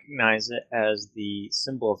easily recognize it as the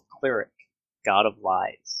symbol of Cleric, god of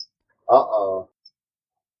lies. Uh-oh.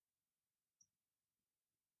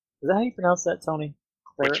 Is that how you pronounce that, Tony?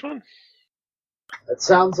 Cleric? Which one? That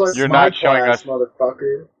sounds like You're my not showing class, us-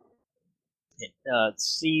 motherfucker.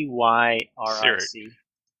 Cyric.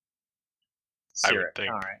 I would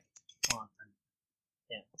think. Alright.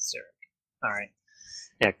 Yeah, Cyric. Alright.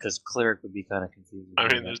 Yeah, because Cleric would be kind of confusing.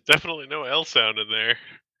 I mean, there's definitely no L sound in there.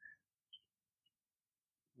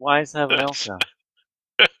 Why does it have an L sound?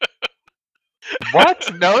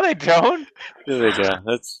 What? No, they don't? There we go.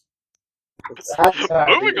 That's That's how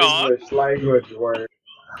Moving the on. English language works.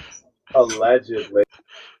 Allegedly.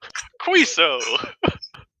 Quiso.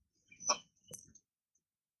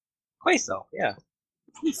 queso, yeah.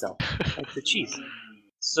 Queso. Like the cheese.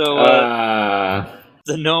 So,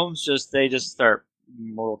 the gnomes just start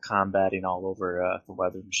Mortal Kombating all over the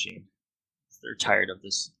weather machine. They're tired of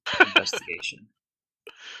this investigation.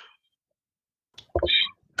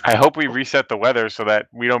 I hope we reset the weather so that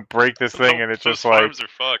we don't break this thing and it's Those just like... farms are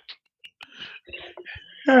fucked.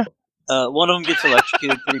 One of them gets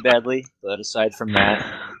electrocuted pretty badly, but aside from that,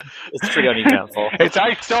 it's pretty uneventful. It's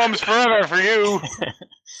ice storms forever for you!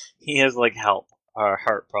 He has like heart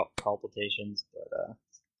palpitations, but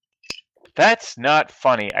That's not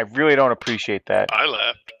funny. I really don't appreciate that. I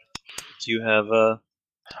laughed. do you have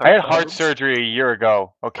I had heart problems? surgery a year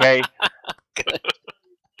ago, okay?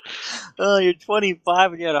 Oh, you're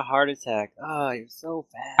 25 and you had a heart attack. Oh, you're so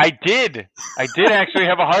bad. I did actually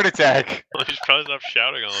have a heart attack. Well, you should probably stop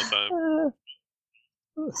shouting all the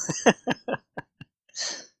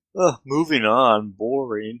time. Moving on.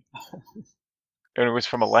 Boring. And it was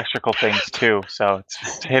from electrical things too, so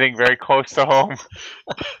it's hitting very close to home.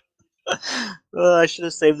 I should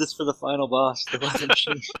have saved this for the final boss, the weather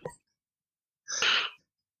machine.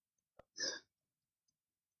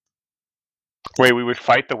 Wait, we would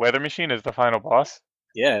fight the weather machine as the final boss?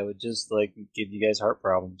 Yeah, it would just like give you guys heart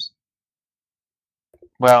problems.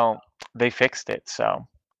 Well, they fixed it, so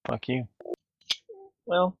fuck you.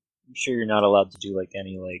 Well, I'm sure you're not allowed to do like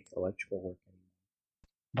any like electrical work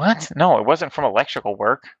anymore. What? No, it wasn't from electrical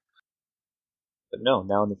work. But no,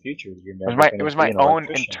 now in the future, you're It never. was my gonna it was be my an own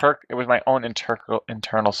electrician.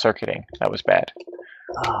 internal circuiting that was bad.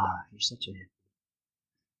 Ah, you're such a.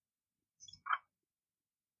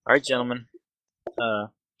 right, gentlemen.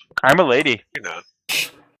 I'm a lady. You're not.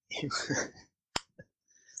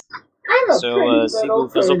 I'm a So, pretty Cebu little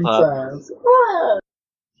Fizzlepop. princess. Ah.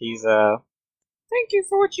 He's thank you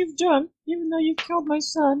for what you've done, even though you killed my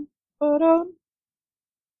son. But I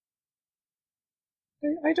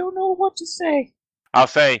don't know what to say. I'll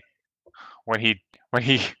say, when he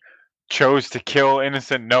chose to kill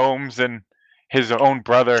innocent gnomes and his own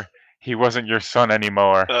brother, he wasn't your son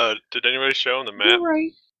anymore. Did anybody show on the map? You're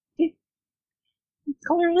right. He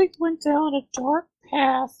clearly went down a dark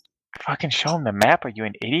path. Fucking show him the map. Are you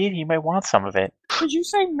an idiot? He might want some of it. Did you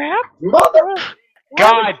say map? Mother!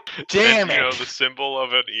 God damn And, you know, it! the symbol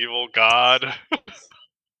of an evil god.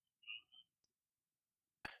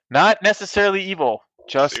 Not necessarily evil,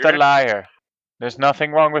 just a Serious? liar. There's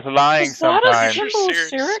nothing wrong with lying Is that a sometimes. symbol,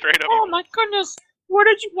 Serious, Sirik? straight up Oh evil. my goodness! Why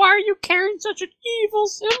are you carrying such an evil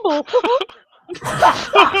symbol?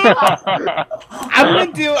 I'm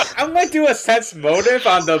gonna do a sense motive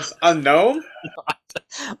on the gnome.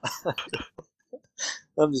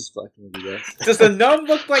 I'm just fucking with you guys. Does the gnome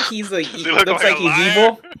look like he's Does he look looks like like a he's liar?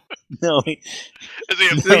 evil? No, he Is he a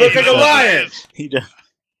Does he look like a lion? he doesn't.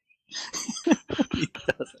 He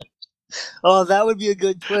doesn't. Oh, that would be a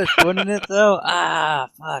good twist, wouldn't it? Though. Ah,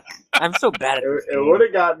 fuck. I'm so bad at this It game. would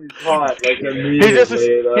have gotten caught like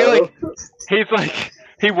immediately, though. He's like,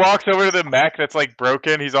 he walks over to the mech that's like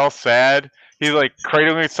broken. He's all sad. He's like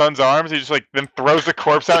cradling his son's arms. He just like then throws the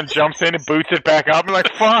corpse out and jumps in and boots it back up. And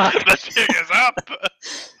like, fuck. The thing is up.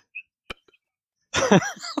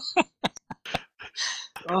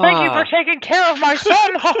 Thank you for taking care of my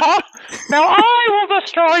son. Now I will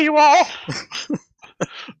destroy you all.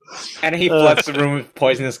 And he floods the room with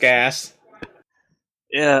poisonous gas.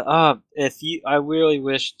 Yeah, I really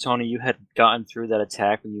wish, Tony, you had gotten through that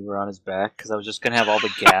attack when you were on his back, because I was just gonna have all the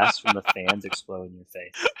gas from the fans explode in your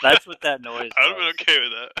face. That's what that noise I would have been was. okay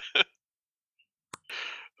with that.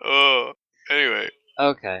 Oh, anyway.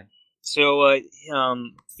 Okay. So,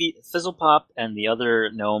 Fizzlepop and the other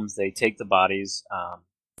gnomes, they take the bodies,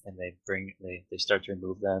 and they start to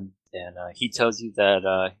remove them, and he tells you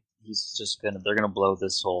that they're gonna blow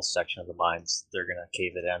this whole section of the mines. They're gonna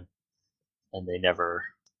cave it in, and they never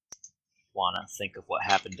want to think of what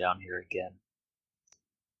happened down here again.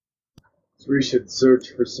 So we should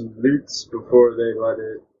search for some loots before they let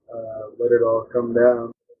it all come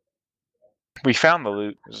down. We found the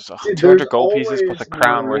loot. It was Dude, 200 gold pieces plus a always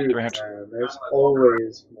crown more worth loot, 300. man. There's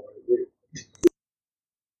always more loot.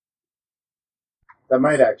 That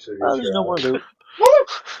might actually be Oh, true. there's no more loot.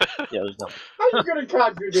 Yeah, there's no. How are you gonna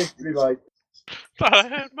contradict me like Thought I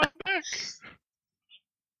had my back.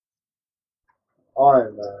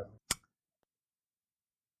 on, man?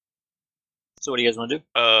 So what do you guys want to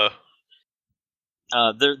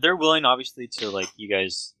do? They're willing, obviously, to like you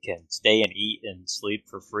guys can stay and eat and sleep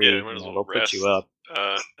for free. Yeah, You might as know, well they'll put rest. you up.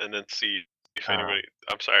 And then see if anybody.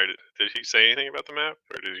 I'm sorry. Did he say anything about the map,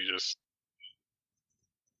 or did he just?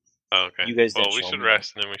 Oh, okay. You guys Well, didn't we show should me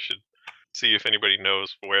rest, and then we should see if anybody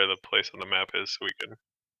knows where the place on the map is, so we can.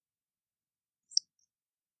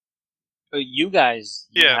 You guys,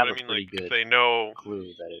 you Yeah, have but I a mean, pretty like, good if they know.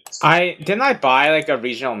 clue that it's. Didn't I buy like a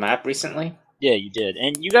regional map recently? Yeah, you did,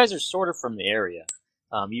 and you guys are sort of from the area.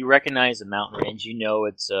 You recognize the mountain range. You know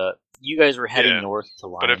it's You guys were heading Yeah, north to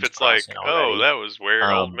Lions But if it's like, Crossing oh, already. that was where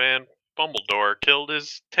old man Bumbledore killed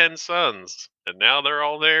his 10 sons, and now they're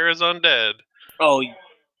all there as undead. Oh, you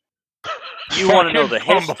want to know the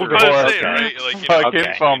Fucking history? Dumbledore. I'm saying, Okay. right? Like, you know, Fucking if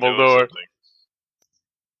he knows Bumbledore. something.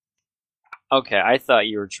 Okay, I thought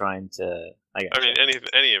you were trying to. I I mean, any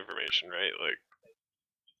information, right? Like,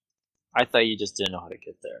 I thought you just didn't know how to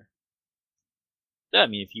get there. Yeah, I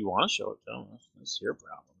mean, if you want to show it to them, that's your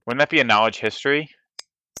problem. Wouldn't that be a knowledge history?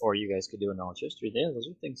 Or you guys could do a knowledge history. Yeah, those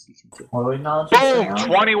are things you can do. What do we knowledge? Boom!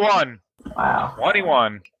 21. Wow.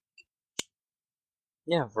 21.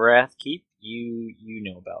 Yeah, Vrath Keep. You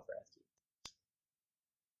know about Vrath Keep.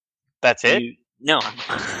 That's it? No.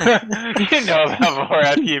 You know about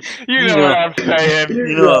Vorath. You know what I'm saying.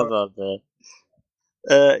 You know about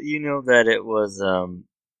that. You know that it was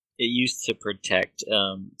it used to protect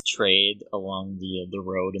trade along the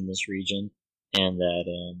road in this region, and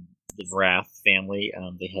that the Vrath family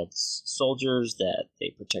they had soldiers that they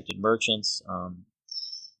protected merchants,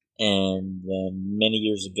 and then many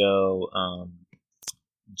years ago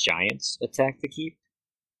giants attacked the keep,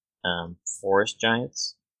 forest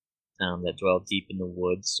giants that dwelled deep in the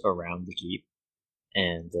woods around the keep,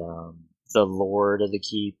 and the lord of the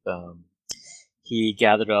keep. He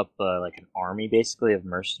gathered up like an army, basically, of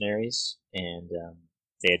mercenaries, and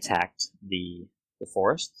they attacked the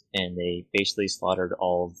forest, and they basically slaughtered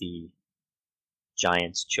all of the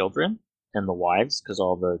giants' children, and the wives, because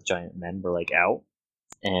all the giant men were like out,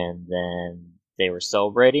 and then they were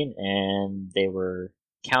celebrating, and they were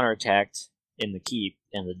counterattacked in the keep,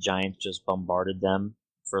 and the giants just bombarded them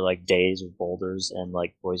for like days with boulders and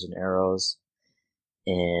like poison arrows,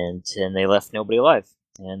 and they left nobody alive,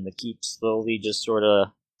 and the keep slowly just sort of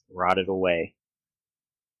rotted away.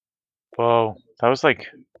 Whoa, that was like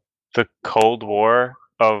the Cold War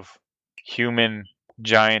of human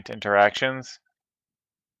giant interactions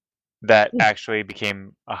that actually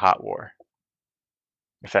became a hot war.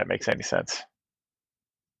 If that makes any sense.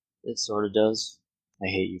 It sort of does. I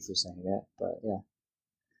hate you for saying that, but yeah.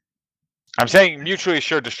 I'm saying mutually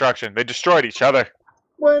assured destruction. They destroyed each other.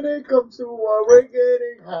 When it comes to war, we're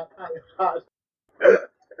getting hot, hot, hot.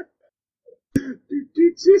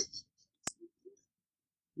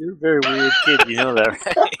 You're a very weird kid, you know that,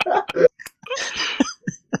 right?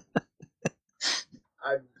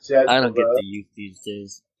 I'm gentle, I don't get though. the youth these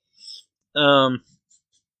days. I'll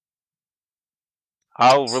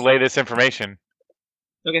relay this information.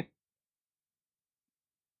 Okay.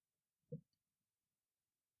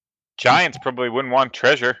 Giants probably wouldn't want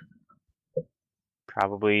treasure.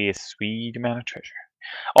 Probably a sweet amount of treasure.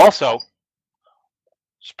 Also,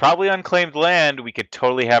 it's probably unclaimed land. We could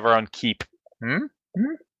totally have our own keep. Is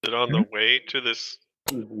it on the way to this?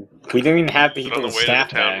 We didn't even have Is it people on the to way to the staff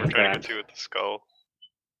town we're that. trying to get to with the skull?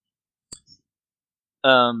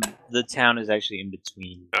 The town is actually in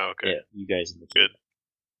between. Oh, okay. Yeah, you guys in the Good.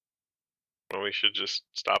 Well, we should just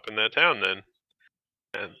stop in that town then,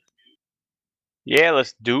 and Yeah,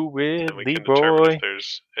 let's do it, then we can determine Leroy. if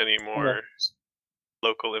there's any more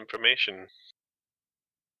local information.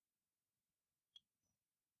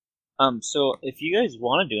 So if you guys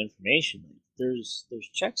want to do information, there's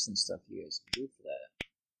checks and stuff you guys can do for that.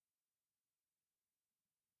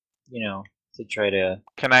 You know, to try to.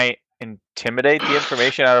 Can I intimidate the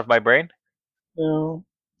information out of my brain? No.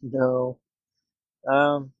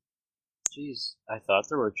 Jeez, I thought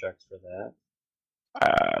there were checks for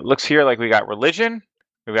that. Looks here like we got religion,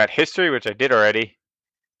 we got history, which I did already.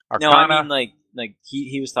 No, Arcana. I mean like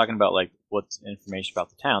he was talking about like what's information about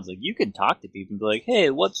the towns. Like you can talk to people and be like, hey,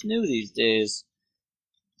 what's new these days?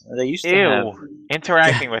 They used to have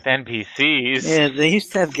interacting with NPCs. yeah, they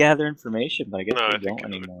used to have gather information, but I guess No, I they think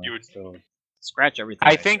don't you would- anymore. you would- So scratch everything.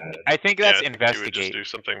 I think said. that's Yeah, I think you would investigate. just do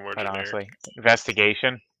something more Quite generic. honestly,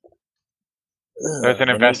 investigation. Ugh, There's an then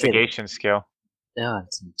I get- investigation skill. Yeah,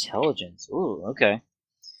 it's intelligence. Ooh, okay.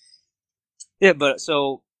 Yeah, but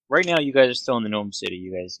so right now you guys are still in the Gnome City.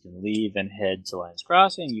 You guys can leave and head to Lions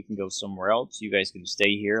Crossing. You can go somewhere else. You guys can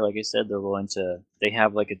stay here. Like I said, they're willing to. They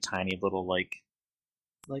have like a tiny little like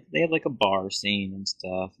they have like a bar scene and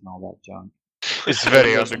stuff and all that junk. It's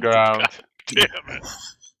very underground. Damn it.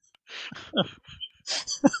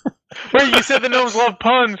 Wait, you said the gnomes love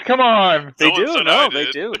puns. Come on. They No one do. said No, I they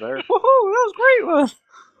did. do. They're woohoo! That was great.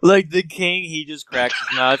 Like the king, he just cracks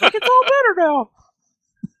his mouth. Like it's all better now.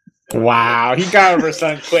 Wow, he got over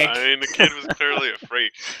something quick. I mean, the kid was clearly a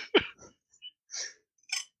freak.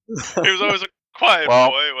 He was always a quiet Well,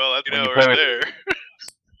 boy. Well, that's when you right play there.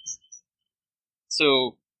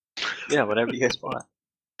 So, yeah, whatever you guys want.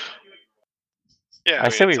 Yeah, I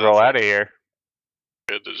say we roll out of here.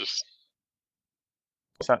 Good to just.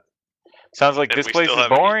 Sounds like And this we place still is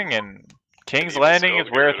have an boring, and King's evil Landing skull is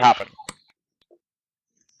to where get it's rid of. happening.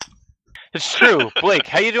 It's true. Blake,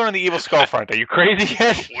 how you doing on the evil skull front? Are you crazy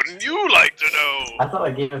yet? Wouldn't you like to know? I thought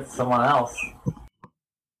I gave it to someone else.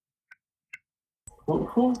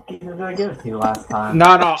 Who did I give it to last time?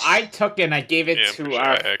 No, I took it and I gave it Yeah, I'm to pretty sure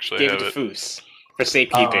I actually gave have it it. to Foos for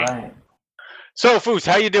safekeeping. Alright. So, Foos,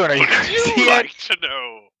 how you doing? Are you Wouldn't crazy you yet? like to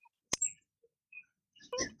know?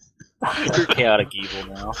 You're chaotic evil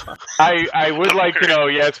now. I would like to know,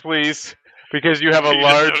 yes, please, because you have a You just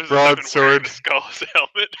large noticed I've been wearing broadsword. the skull's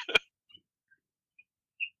helmet.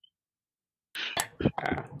 It's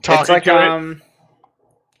Talking like to it.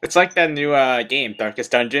 it's like that new game,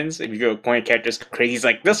 Darkest Dungeons. If you go point characters crazy, he's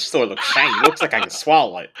like, this sword looks shiny. It looks like I can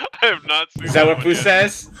swallow it. I have not seen Is that what one Foos yet.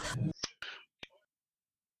 says?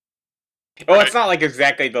 Well, Right. it's not like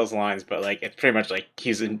exactly those lines, but like it's pretty much like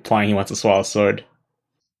he's implying he wants to swallow a sword.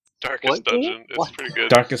 Darkest What game? Dungeon. It's What? pretty good.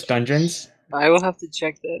 Darkest Dungeons. I will have to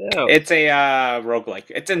check that out. It's a roguelike.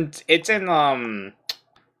 It's in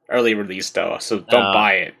early release though, so don't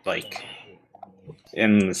buy it like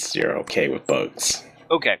unless you're okay with bugs.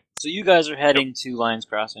 Okay, so you guys are heading to Lions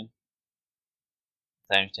Crossing.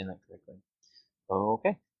 If I understand that correctly.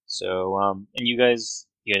 Okay, so and you guys,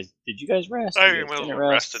 did you guys rest? I You guys might as didn't well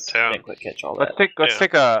rest in town. Didn't quite catch all Let's that.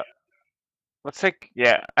 take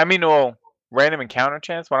yeah. I mean, well, random encounter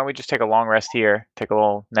chance. Why don't we just take a long rest here, take a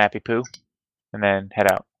little nappy poo, and then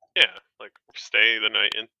head out? Yeah, like stay the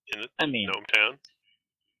night in the I mean, Gnome Town?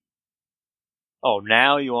 oh,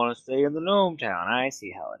 now you want to stay in the Gnome Town. I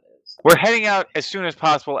see how it is. We're heading out as soon as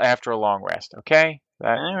possible after a long rest, okay? All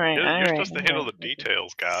right, You're, all you're right, supposed to all handle right. the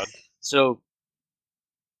details, God. So,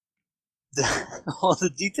 all the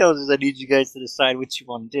details is I need you guys to decide what you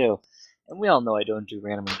want to do. And we all know I don't do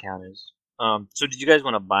random encounters. So did you guys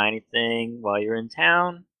want to buy anything while you're in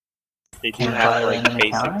town? They do Can't buy have a like random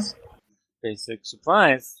encounter? basic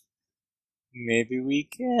supplies. Maybe we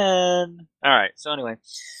can. Alright, so anyway.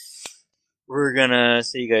 We're gonna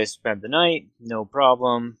say you guys spent the night, no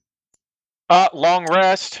problem. Long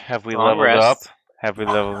rest. Have we Long leveled rest. up? Have we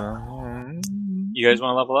leveled up? You guys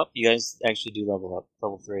want to level up? You guys actually do level up.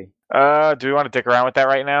 Level 3. Do we want to dick around with that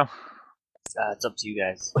right now? It's up to you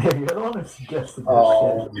guys. Wait, you're the one who suggested this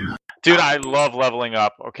Oh. shit. Dude, I love leveling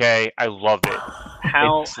up, okay? I love it.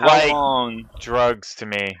 How It's like- long? Drugs to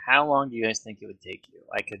me. How long do you guys think it would take you?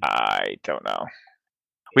 I don't know.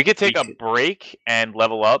 We could take a break and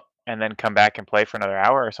level up and then come back and play for another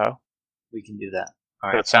hour or so. We can do that. All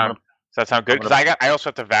Does right. that sound, does that sound good? I'm Because I also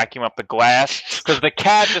have to vacuum up the glass because the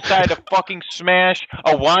cat decided to fucking smash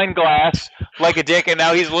a wine glass like a dick, and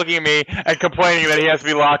now he's looking at me and complaining that he has to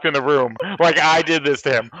be locked in the room. Like I did this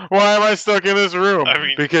to him. Why am I stuck in this room? I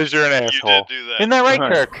mean, because you're an You asshole. did do that. Isn't that right,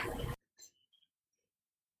 Alright. Kirk?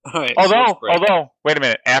 All right. so let's break. Although, wait a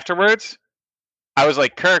minute. Afterwards, I was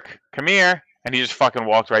like, Kirk, come here, and he just fucking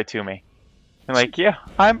walked right to me. And like, yeah,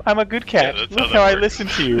 I'm a good cat. Yeah, that's Look how how that I works. listen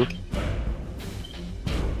to you.